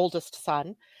oldest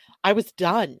son, I was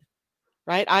done.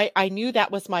 Right. I knew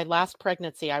that was my last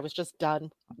pregnancy. I was just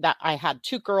done. That I had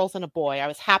 2 girls and a boy. I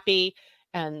was happy.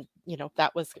 And,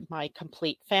 that was my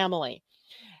complete family.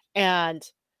 And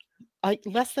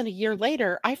less than a year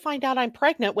later, I find out I'm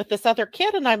pregnant with this other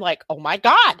kid. And I'm like, oh, my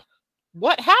God,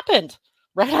 what happened?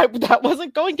 Right. That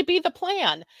wasn't going to be the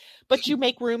plan. But you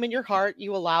make room in your heart.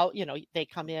 You allow, they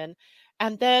come in.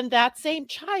 And then that same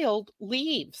child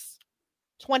leaves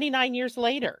 29 years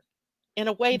later in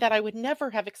a way that I would never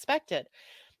have expected.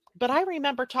 But I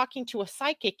remember talking to a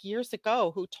psychic years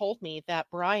ago who told me that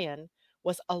Brian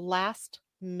was a last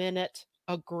minute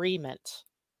agreement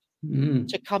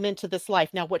to come into this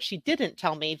life. Now, what she didn't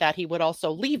tell me that he would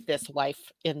also leave this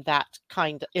life in that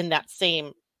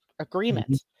same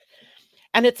agreement.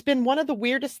 And it's been one of the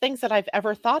weirdest things that I've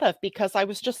ever thought of, because I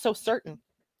was just so certain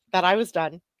that I was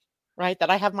done, right? That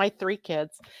I have my 3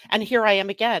 kids. And here I am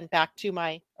again, back to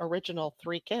my original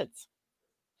 3 kids.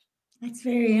 That's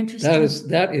very interesting.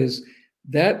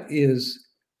 That is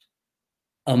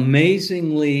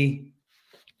amazingly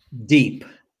deep,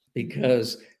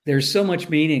 because there's so much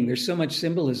meaning, there's so much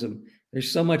symbolism,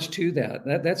 there's so much to that.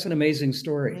 That's an amazing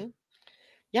story.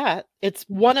 Yeah, it's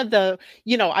one of the,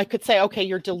 I could say, okay,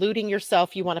 you're deluding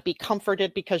yourself. You want to be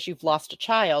comforted because you've lost a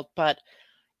child. But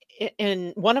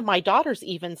in one of my daughters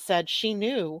even said she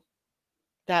knew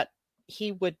that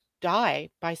he would die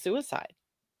by suicide.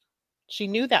 She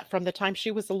knew that from the time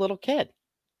she was a little kid.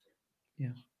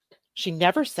 Yeah. She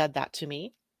never said that to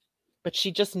me, but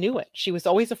she just knew it. She was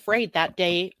always afraid that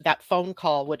day that phone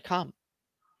call would come.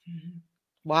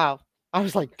 Wow. I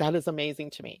was like, that is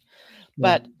amazing to me.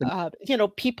 Yeah.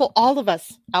 But, people, all of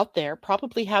us out there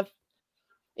probably have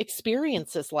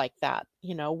experiences like that,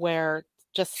 where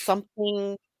just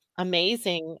something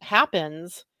amazing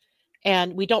happens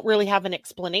and we don't really have an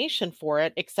explanation for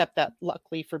it, except that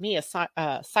luckily for me,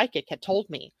 a psychic had told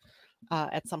me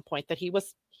at some point that he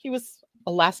was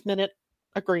a last minute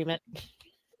agreement.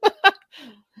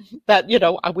 that,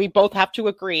 we both have to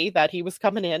agree that he was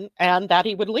coming in and that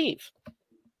he would leave.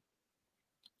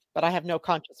 But I have no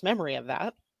conscious memory of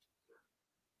that.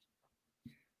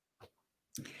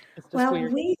 It's just Well,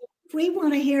 weird. we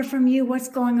want to hear from you what's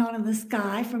going on in the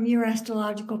sky from your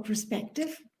astrological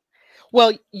perspective.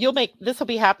 Well, this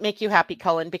will make you happy,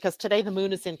 Cullen, because today the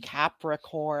moon is in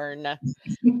Capricorn,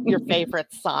 your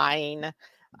favorite sign.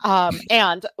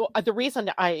 And the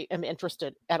reason I am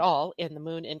interested at all in the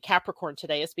moon in Capricorn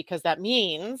today is because that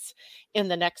means in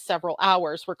the next several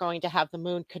hours, we're going to have the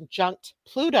moon conjunct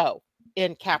Pluto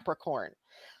in Capricorn.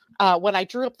 When I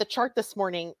drew up the chart this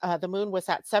morning, the moon was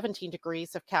at 17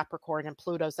 degrees of Capricorn and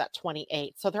Pluto's at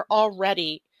 28. So the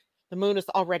moon is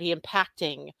already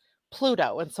impacting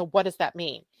Pluto. And so what does that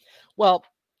mean? Well,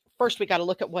 first we got to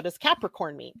look at what does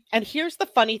Capricorn mean. And here's the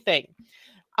funny thing.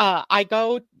 I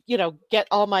go, get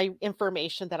all my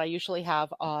information that I usually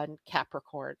have on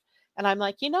Capricorn. And I'm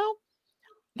like,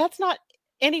 that's not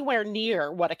anywhere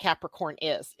near what a Capricorn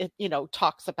is. It,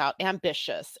 talks about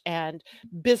ambitious and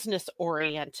business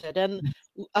oriented and,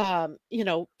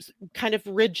 kind of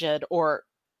rigid, or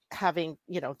having,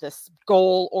 this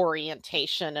goal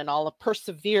orientation and all of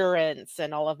perseverance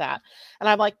and all of that. And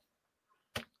I'm like,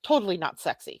 totally not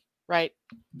sexy, right?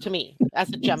 To me, as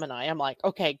a Gemini, I'm like,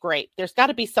 okay, great. There's got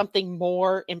to be something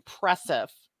more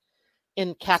impressive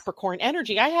in Capricorn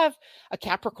energy. I have a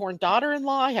Capricorn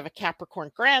daughter-in-law, I have a Capricorn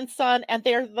grandson, and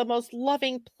they're the most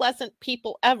loving, pleasant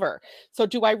people ever. So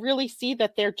do I really see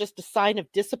that they're just a sign of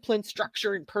discipline,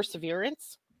 structure, and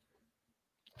perseverance?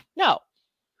 No.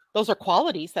 Those are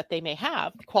qualities that they may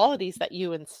have, qualities that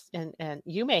you and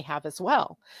you may have as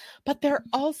well. But they're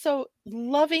also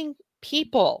loving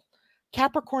people.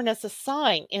 Capricorn as a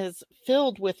sign is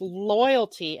filled with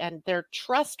loyalty and they're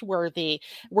trustworthy.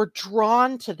 We're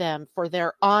drawn to them for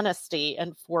their honesty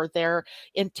and for their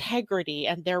integrity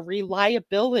and their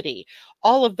reliability.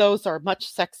 All of those are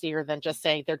much sexier than just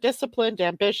saying they're disciplined,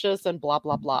 ambitious, and blah,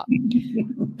 blah, blah.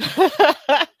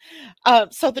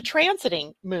 So the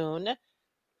transiting moon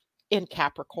in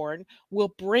Capricorn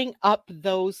will bring up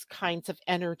those kinds of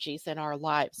energies in our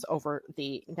lives over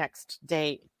the next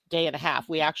day and a half.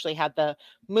 We actually had the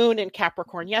moon in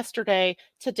Capricorn yesterday,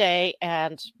 today,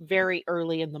 and very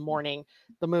early in the morning,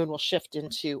 the moon will shift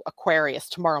into Aquarius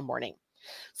tomorrow morning.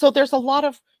 So there's a lot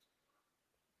of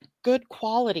good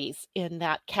qualities in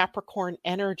that Capricorn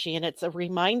energy. And it's a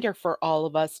reminder for all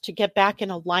of us to get back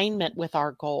in alignment with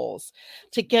our goals,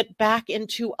 to get back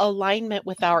into alignment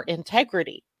with our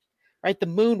integrity. Right? The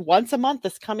moon once a month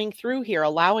is coming through here,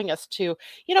 allowing us to,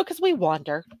 because we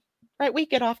wander, right? We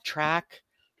get off track.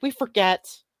 We forget,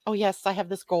 oh, yes, I have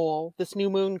this goal, this new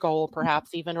moon goal,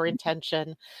 perhaps even, or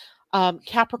intention.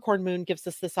 Capricorn moon gives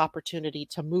us this opportunity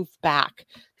to move back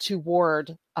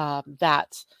toward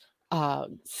that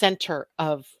center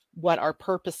of what our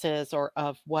purpose is or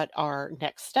of what our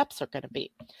next steps are going to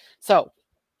be. So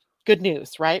good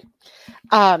news, right?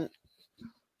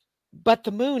 But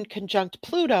the moon conjunct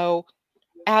Pluto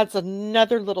adds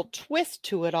another little twist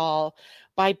to it all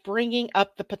by bringing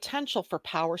up the potential for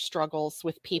power struggles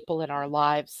with people in our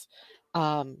lives,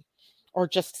 or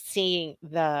just seeing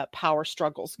the power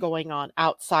struggles going on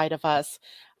outside of us.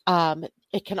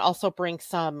 It can also bring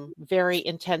some very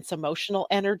intense emotional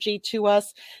energy to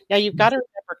us. Now, you've got to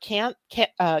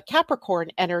remember Capricorn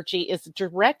energy is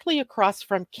directly across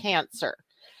from Cancer.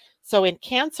 So in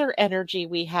Cancer energy,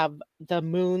 we have the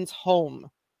moon's home.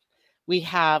 We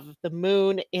have the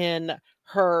moon in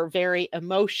her very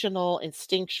emotional,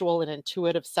 instinctual, and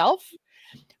intuitive self.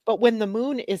 But when the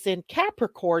moon is in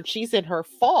Capricorn, she's in her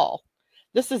fall.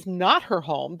 This is not her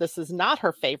home. This is not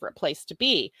her favorite place to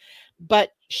be.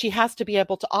 But she has to be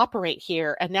able to operate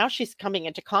here. And now she's coming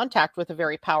into contact with a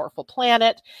very powerful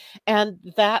planet. And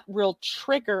that will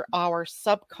trigger our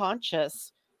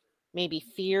subconscious, maybe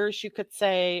fears, you could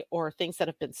say, or things that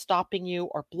have been stopping you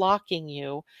or blocking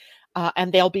you.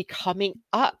 And they'll be coming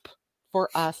up for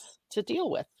us to deal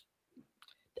with.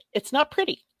 It's not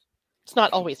pretty. It's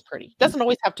not always pretty. It doesn't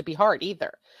always have to be hard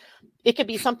either. It could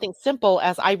be something simple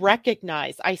as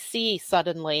I see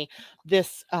suddenly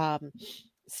this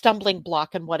stumbling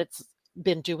block in what it's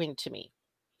been doing to me,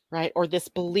 right? Or this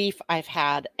belief I've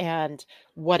had and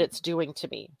what it's doing to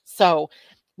me. So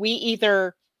we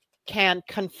either can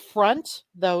confront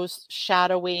those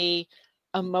shadowy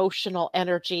emotional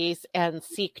energies and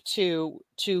seek to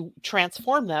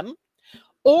transform them,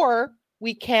 or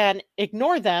we can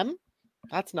ignore them.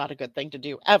 That's not a good thing to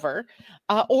do ever.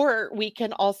 Or we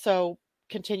can also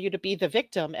continue to be the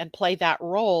victim and play that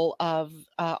role of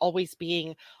always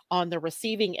being on the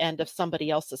receiving end of somebody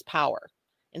else's power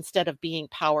instead of being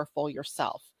powerful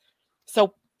yourself.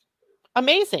 So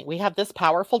amazing. We have this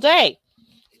powerful day,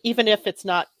 even if it's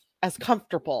not as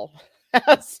comfortable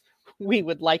as we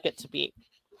would like it to be.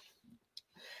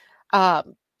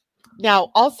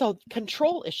 Now, also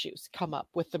control issues come up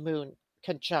with the moon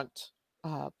conjunct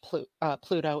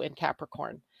Pluto in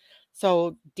Capricorn.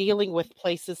 So dealing with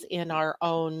places in our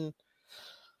own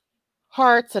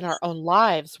hearts and our own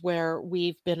lives where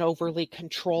we've been overly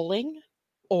controlling,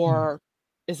 or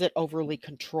is it overly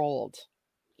controlled?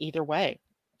 Either way,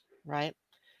 right?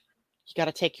 You got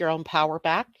to take your own power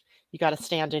back. You got to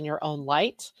stand in your own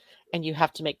light, and you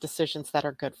have to make decisions that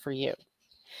are good for you.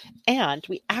 And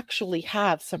we actually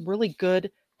have some really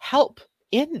good help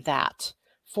in that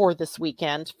for this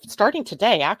weekend, starting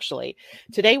today, actually.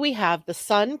 Today we have the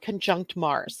Sun conjunct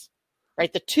Mars,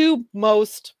 right? The two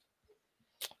most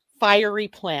fiery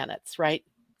planets, right?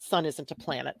 Sun isn't a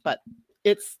planet, but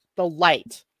it's the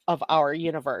light of our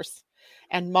universe.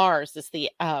 And Mars is the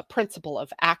principle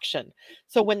of action.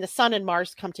 So when the Sun and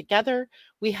Mars come together,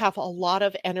 we have a lot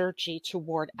of energy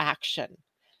toward action.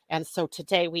 And so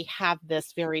today we have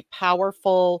this very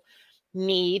powerful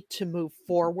need to move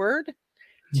forward,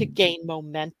 to gain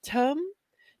momentum,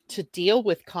 to deal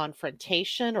with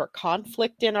confrontation or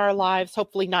conflict in our lives,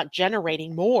 hopefully not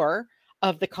generating more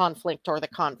of the conflict or the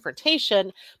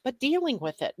confrontation, but dealing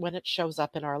with it when it shows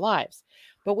up in our lives.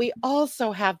 But we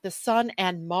also have the Sun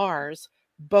and Mars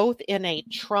both in a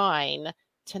trine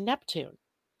to Neptune.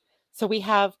 So we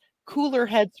have cooler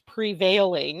heads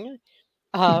prevailing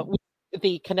with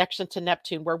the connection to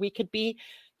Neptune, where we could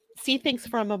see things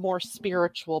from a more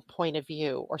spiritual point of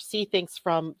view, or see things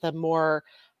from the more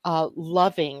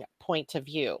loving point of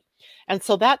view. And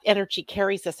so that energy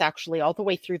carries us actually all the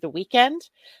way through the weekend.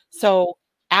 So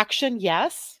action,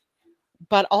 yes,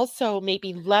 but also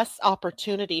maybe less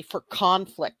opportunity for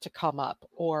conflict to come up,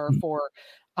 or for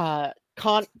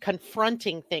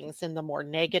confronting things in the more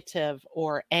negative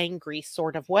or angry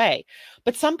sort of way.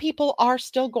 But some people are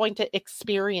still going to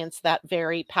experience that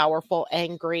very powerful,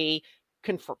 angry,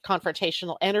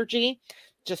 confrontational energy.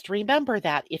 Just remember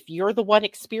that if you're the one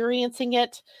experiencing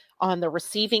it on the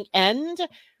receiving end,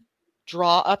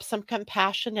 draw up some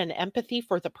compassion and empathy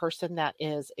for the person that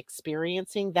is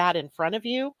experiencing that in front of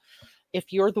you.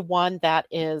 If you're the one that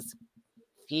is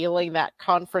feeling that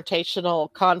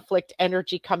confrontational conflict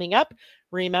energy coming up,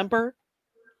 remember,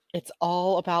 it's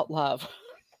all about love.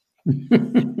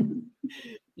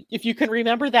 If you can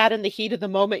remember that in the heat of the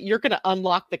moment, you're going to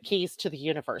unlock the keys to the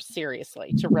universe,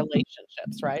 seriously, to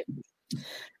relationships, right?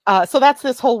 So that's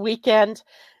this whole weekend.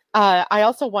 I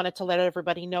also wanted to let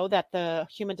everybody know that the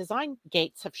human design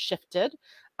gates have shifted.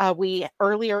 We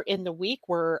earlier in the week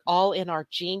were all in our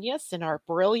genius, in our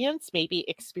brilliance, maybe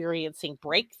experiencing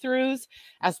breakthroughs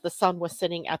as the sun was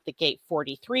sitting at the gate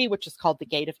 43, which is called the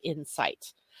gate of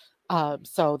insight.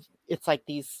 So it's like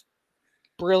these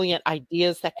brilliant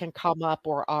ideas that can come up,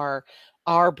 or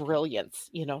our brilliance,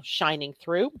 shining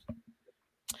through.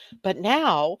 But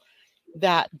now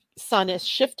that sun is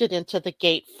shifted into the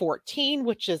gate 14,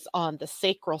 which is on the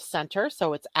sacral center.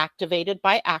 So it's activated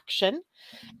by action.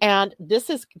 And this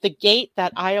is the gate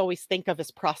that I always think of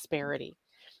as prosperity.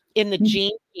 In the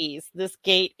gene keys, this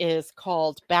gate is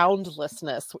called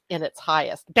boundlessness in its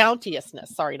highest,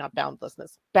 bounteousness, sorry, not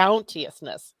boundlessness,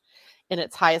 bounteousness in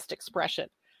its highest expression.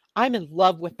 I'm in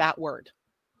love with that word.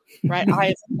 Right. I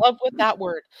am in love with that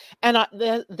word. And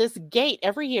this gate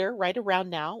every year, right around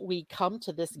now, we come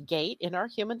to this gate in our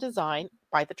human design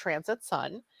by the transit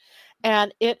sun.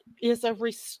 And it is a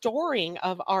restoring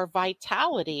of our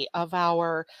vitality, of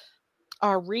our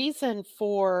reason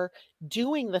for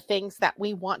doing the things that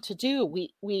we want to do.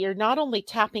 We are not only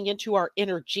tapping into our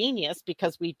inner genius,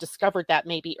 because we discovered that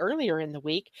maybe earlier in the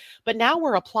week, but now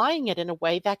we're applying it in a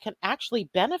way that can actually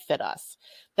benefit us,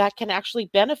 that can actually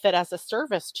benefit as a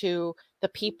service to the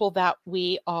people that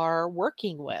we are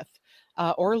working with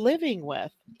or living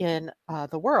with in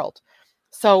the world.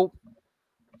 So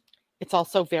it's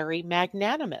also very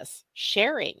magnanimous,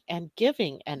 sharing and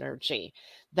giving energy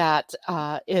that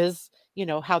is,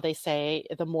 how they say,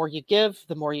 the more you give,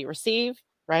 the more you receive,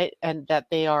 right? And that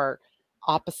they are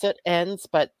opposite ends,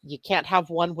 but you can't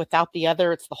have one without the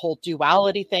other. It's the whole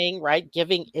duality thing, right?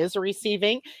 Giving is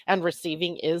receiving and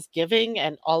receiving is giving,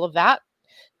 and all of that.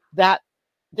 That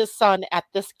this sun at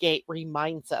this gate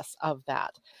reminds us of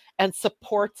that and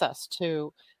supports us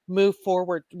to move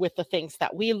forward with the things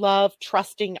that we love,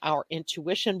 trusting our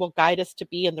intuition will guide us to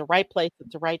be in the right place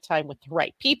at the right time with the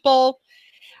right people.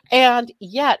 And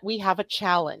yet we have a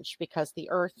challenge because the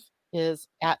earth is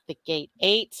at the gate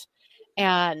 8.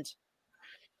 And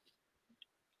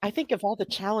I think of all the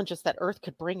challenges that earth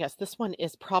could bring us, this one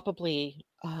is probably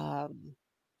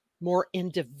more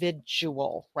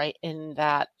individual, right? In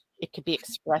that it could be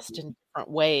expressed in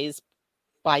different ways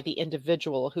by the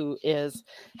individual who is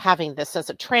having this as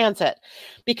a transit,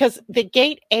 because the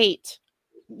gate 8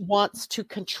 wants to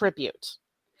contribute.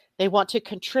 They want to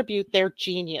contribute their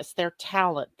genius, their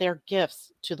talent, their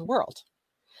gifts to the world.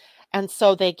 And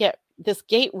so this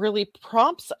gate really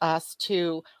prompts us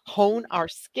to hone our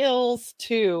skills,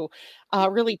 to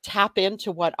really tap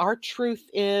into what our truth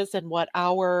is and what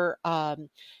our,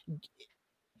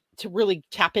 to really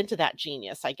tap into that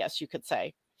genius, I guess you could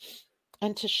say,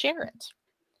 and to share it.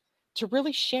 To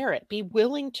really share it, be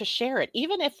willing to share it.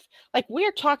 Even if, like,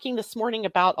 we're talking this morning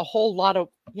about a whole lot of,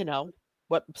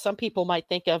 what some people might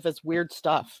think of as weird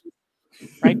stuff,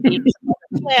 right? Beings of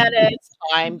other planets,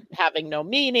 time having no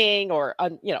meaning, or,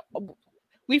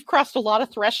 we've crossed a lot of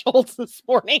thresholds this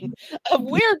morning of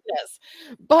weirdness.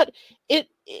 But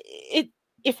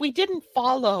if we didn't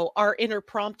follow our inner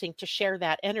prompting to share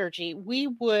that energy,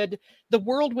 the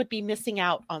world would be missing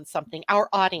out on something. Our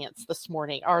audience this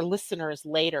morning, our listeners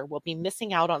later, will be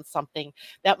missing out on something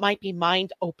that might be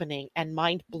mind-opening and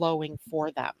mind-blowing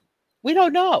for them. We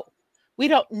don't know.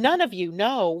 None of you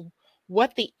know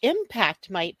what the impact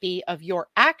might be of your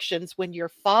actions when you're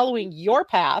following your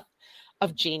path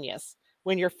of genius,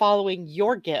 when you're following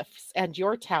your gifts and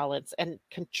your talents and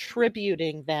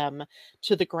contributing them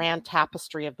to the grand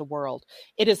tapestry of the world.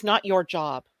 It is not your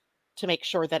job to make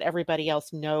sure that everybody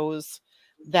else knows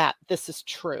that this is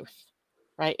truth,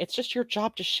 right? It's just your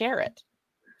job to share it,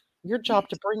 your job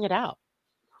to bring it out.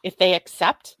 If they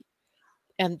accept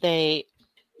and they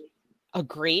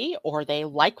agree or they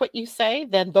like what you say,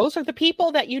 then those are the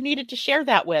people that you needed to share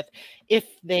that with. If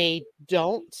they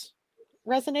don't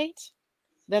resonate,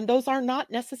 then those are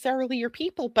not necessarily your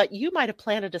people, but you might have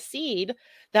planted a seed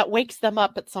that wakes them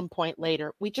up at some point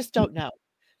later. We just don't know.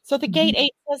 So the gate 8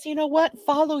 says, you know what?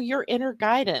 Follow your inner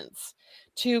guidance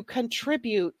to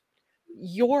contribute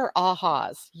your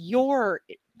ahas, your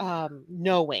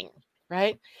knowing,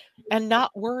 right? And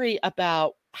not worry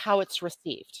about how it's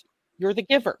received. You're the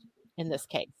giver in this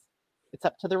case. It's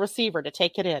up to the receiver to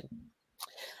take it in.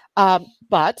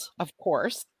 But of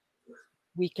course,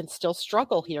 we can still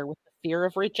struggle here with the fear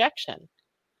of rejection.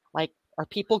 Like, are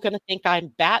people going to think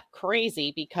I'm bat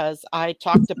crazy because I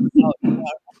talked about a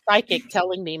psychic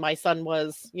telling me my son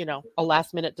was, a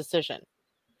last minute decision?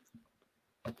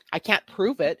 I can't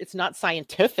prove it. It's not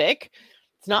scientific.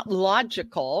 It's not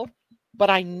logical, but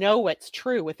I know it's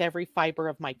true with every fiber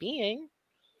of my being.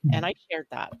 And I shared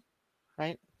that,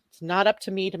 right? It's not up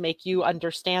to me to make you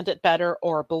understand it better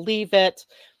or believe it,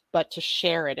 but to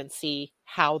share it and see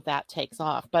how that takes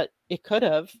off. But it could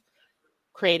have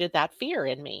created that fear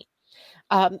in me.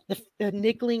 The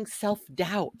niggling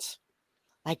self-doubt.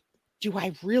 Like, do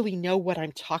I really know what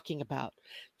I'm talking about?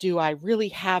 Do I really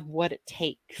have what it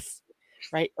takes?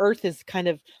 Right? Earth is kind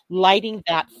of lighting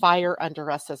that fire under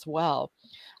us as well.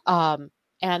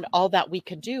 And all that we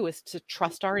can do is to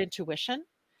trust our intuition,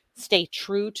 stay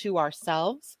true to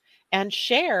ourselves, and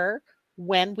share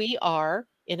when we are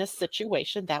in a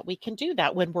situation that we can do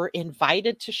that, when we're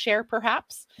invited to share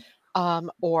perhaps,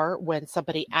 or when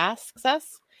somebody asks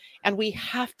us. And we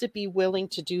have to be willing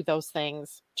to do those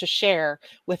things, to share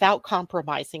without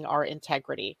compromising our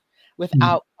integrity,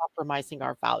 without compromising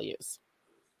our values,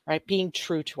 right? Being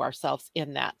true to ourselves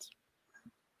in that.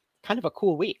 Kind of a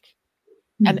cool week.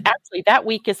 And actually that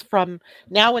week is from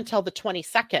now until the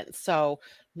 22nd. So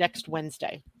next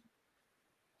Wednesday.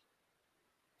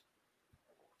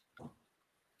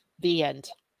 The end.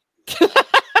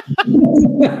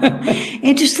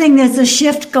 Interesting. There's a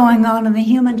shift going on in the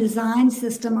human design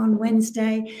system on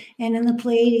Wednesday and in the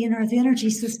Pleiadian-Earth energy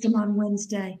system on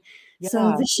Wednesday. Yeah.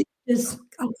 So the shift is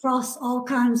across all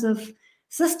kinds of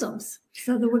systems,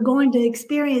 so that we're going to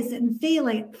experience it and feel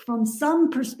it from some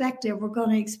perspective. We're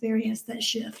going to experience that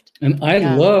shift. And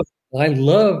I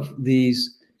love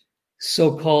these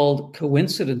so-called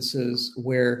coincidences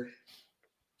where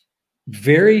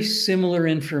very similar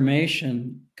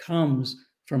information comes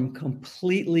from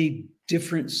completely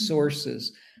different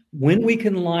sources. When we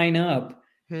can line up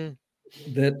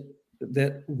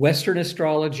that Western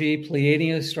astrology,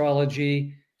 Pleiadian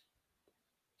astrology,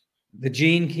 the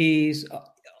gene keys,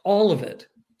 all of it,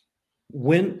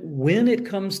 when it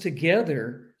comes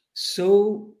together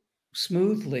so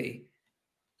smoothly,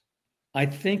 I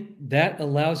think that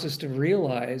allows us to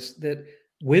realize that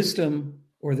wisdom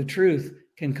or the truth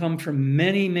can come from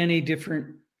many, many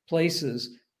different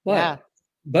places.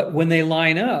 But when they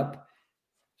line up,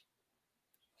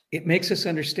 it makes us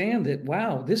understand that,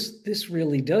 wow, this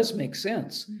really does make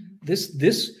sense.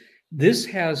 This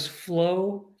has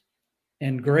flow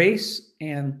and grace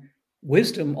and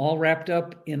wisdom all wrapped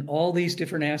up in all these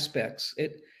different aspects.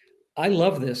 I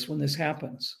love this when this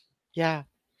happens. Yeah.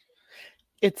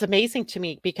 It's amazing to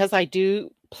me because I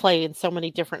do play in so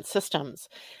many different systems,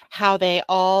 how they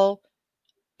all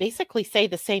basically say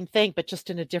the same thing, but just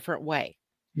in a different way.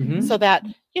 Mm-hmm. So that,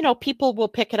 people will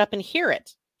pick it up and hear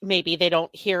it. Maybe they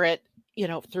don't hear it,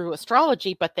 through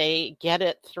astrology, but they get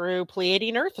it through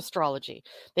Pleiadian-Earth astrology.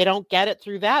 They don't get it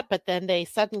through that, but then they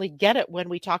suddenly get it when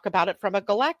we talk about it from a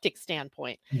galactic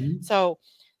standpoint. Mm-hmm. So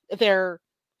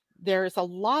there's a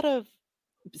lot of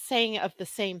saying of the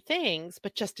same things,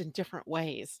 but just in different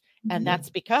ways. And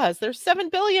that's because there's 7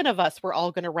 billion of us. We're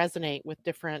all going to resonate with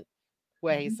different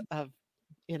ways of,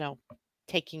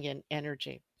 taking in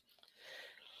energy.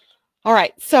 All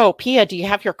right. So Pia, do you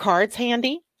have your cards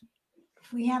handy?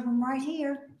 We have them right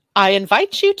here. I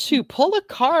invite you to pull a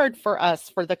card for us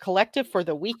for the collective for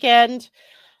the weekend.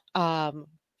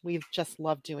 We've just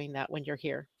loved doing that when you're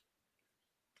here.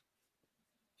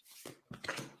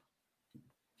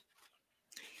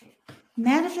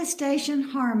 Manifestation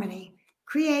harmony.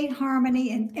 Create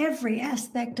harmony in every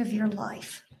aspect of your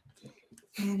life.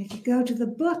 And if you go to the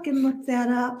book and look that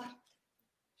up,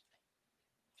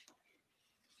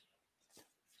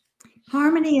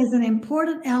 harmony is an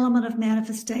important element of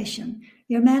manifestation.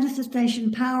 Your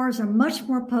manifestation powers are much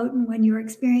more potent when you're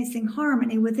experiencing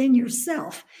harmony within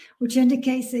yourself, which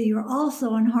indicates that you're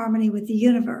also in harmony with the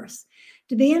universe.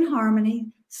 To be in harmony,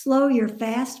 slow your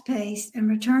fast pace and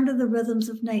return to the rhythms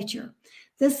of nature.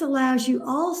 This allows you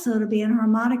also to be in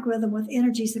harmonic rhythm with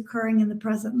energies occurring in the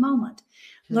present moment.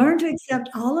 Learn to accept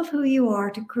all of who you are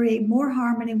to create more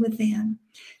harmony within.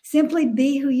 Simply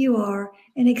be who you are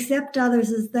and accept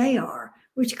others as they are,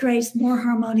 which creates more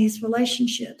harmonious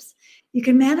relationships. You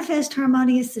can manifest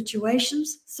harmonious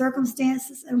situations,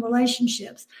 circumstances, and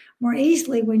relationships more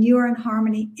easily when you are in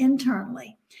harmony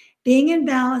internally. Being in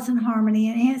balance and harmony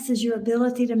enhances your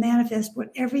ability to manifest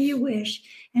whatever you wish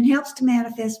and helps to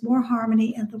manifest more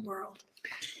harmony in the world.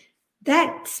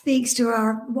 That speaks to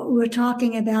what we were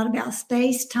talking about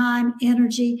space, time,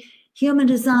 energy, human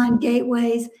design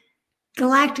gateways,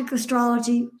 galactic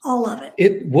astrology, all of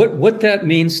it. What that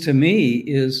means to me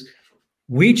is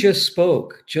we just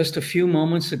spoke just a few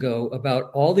moments ago about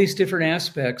all these different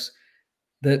aspects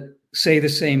that say the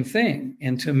same thing.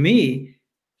 And to me,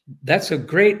 that's a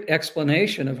great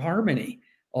explanation of harmony.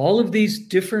 All of these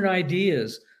different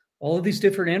ideas, all of these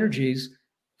different energies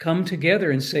come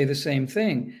together and say the same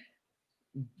thing.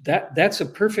 That's a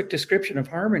perfect description of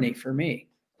harmony for me.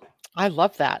 I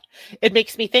love that. It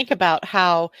makes me think about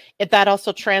how that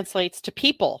also translates to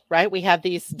people, right? We have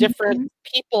these different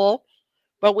people,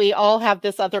 but we all have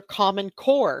this other common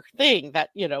core thing that,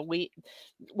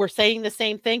 we're saying the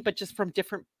same thing, but just from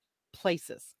different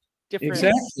places.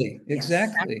 Exactly.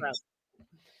 Backgrounds.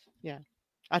 Yeah.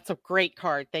 That's a great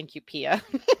card. Thank you, Pia.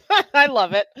 I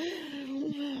love it.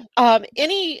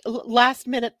 Any last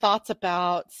minute thoughts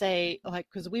about, say,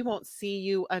 because we won't see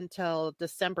you until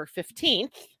December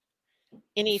 15th,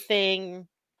 anything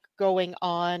going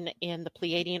on in the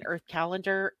Pleiadian-Earth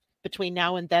calendar between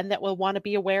now and then that we'll want to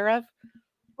be aware of?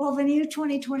 Well, the new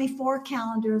 2024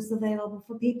 calendar is available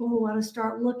for people who want to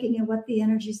start looking at what the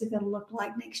energies are going to look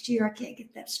like next year. I can't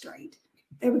get that straight.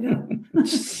 There we go.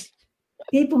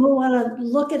 People who want to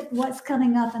look at what's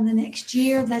coming up in the next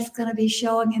year, that's going to be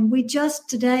showing. And we just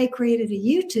today created a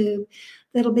YouTube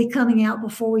that'll be coming out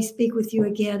before we speak with you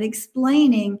again,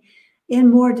 explaining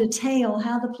in more detail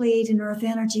how the Pleiadian-Earth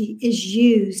energy is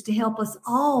used to help us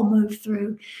all move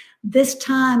through this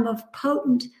time of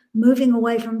potent moving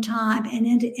away from time and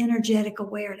into energetic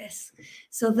awareness.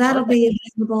 So that'll be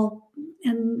available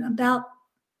in about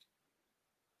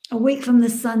a week from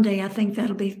this Sunday. I think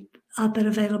that'll be up and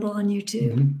available on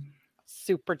YouTube. Mm-hmm.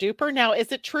 Super duper. Now,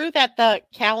 is it true that the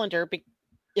calendar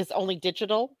is only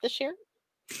digital this year?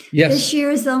 Yes. This year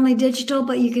is only digital,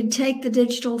 but you can take the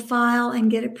digital file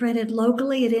and get it printed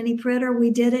locally at any printer.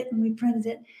 We did it and we printed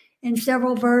it in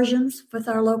several versions with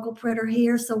our local printer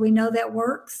here, so we know that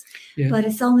works. Yeah. But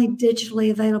it's only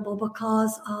digitally available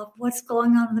because of what's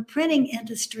going on in the printing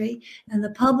industry and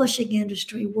the publishing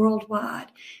industry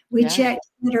worldwide. We checked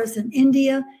printers in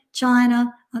India,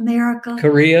 China, America,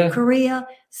 Korea.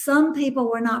 Some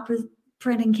people were not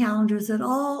printing calendars at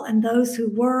all, and those who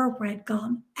were had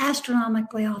gone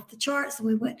astronomically off the charts.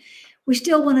 So we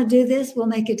still want to do this. We'll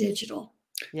make it digital.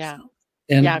 Yeah. So.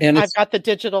 And I've got the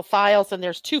digital files, and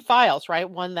there's two files, right?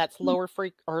 One that's lower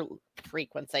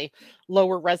frequency,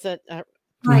 lower resonant.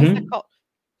 Right.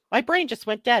 My brain just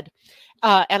went dead.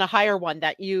 And a higher one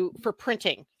that for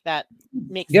printing that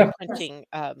makes the printing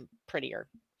prettier.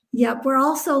 Yeah, we're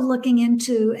also looking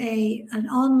into an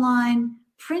online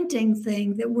printing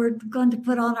thing that we're going to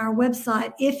put on our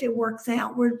website if it works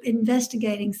out. We're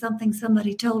investigating something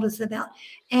somebody told us about,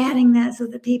 adding that so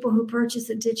that people who purchase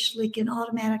it digitally can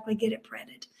automatically get it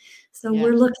printed. So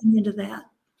we're looking into that.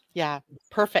 Yeah,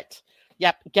 perfect.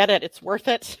 Yep, get it. It's worth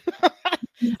it.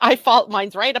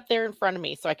 Mine's right up there in front of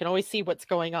me, so I can always see what's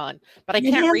going on. But I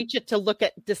can't reach it to look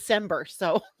at December,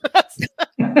 so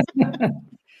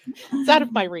it's out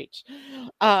of my reach.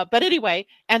 But anyway,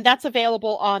 and that's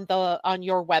available on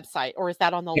your website, or is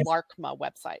that on the LARCMA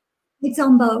website? It's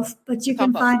on both, but you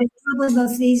can find it probably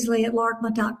most easily at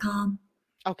larcma.com.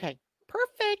 Okay,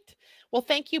 perfect. Well,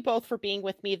 thank you both for being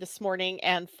with me this morning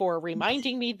and for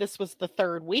reminding me this was the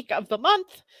third week of the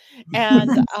month.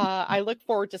 And I look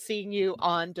forward to seeing you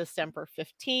on December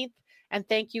 15th. And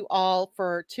thank you all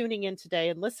for tuning in today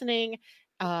and listening.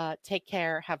 Take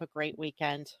care. Have a great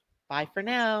weekend. Bye for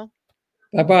now.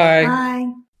 Bye-bye.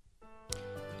 Bye.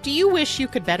 Do you wish you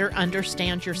could better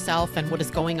understand yourself and what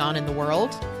is going on in the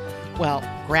world? Well,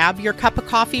 grab your cup of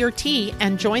coffee or tea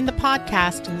and join the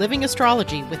podcast Living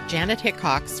Astrology with Janet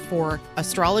Hickox for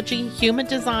astrology, human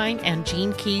design, and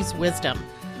Gene Key's wisdom.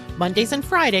 Mondays and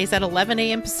Fridays at 11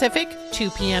 a.m. Pacific,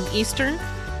 2 p.m. Eastern.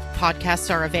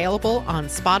 Podcasts are available on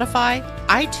Spotify,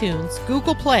 iTunes,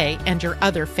 Google Play, and your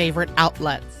other favorite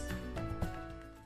outlets.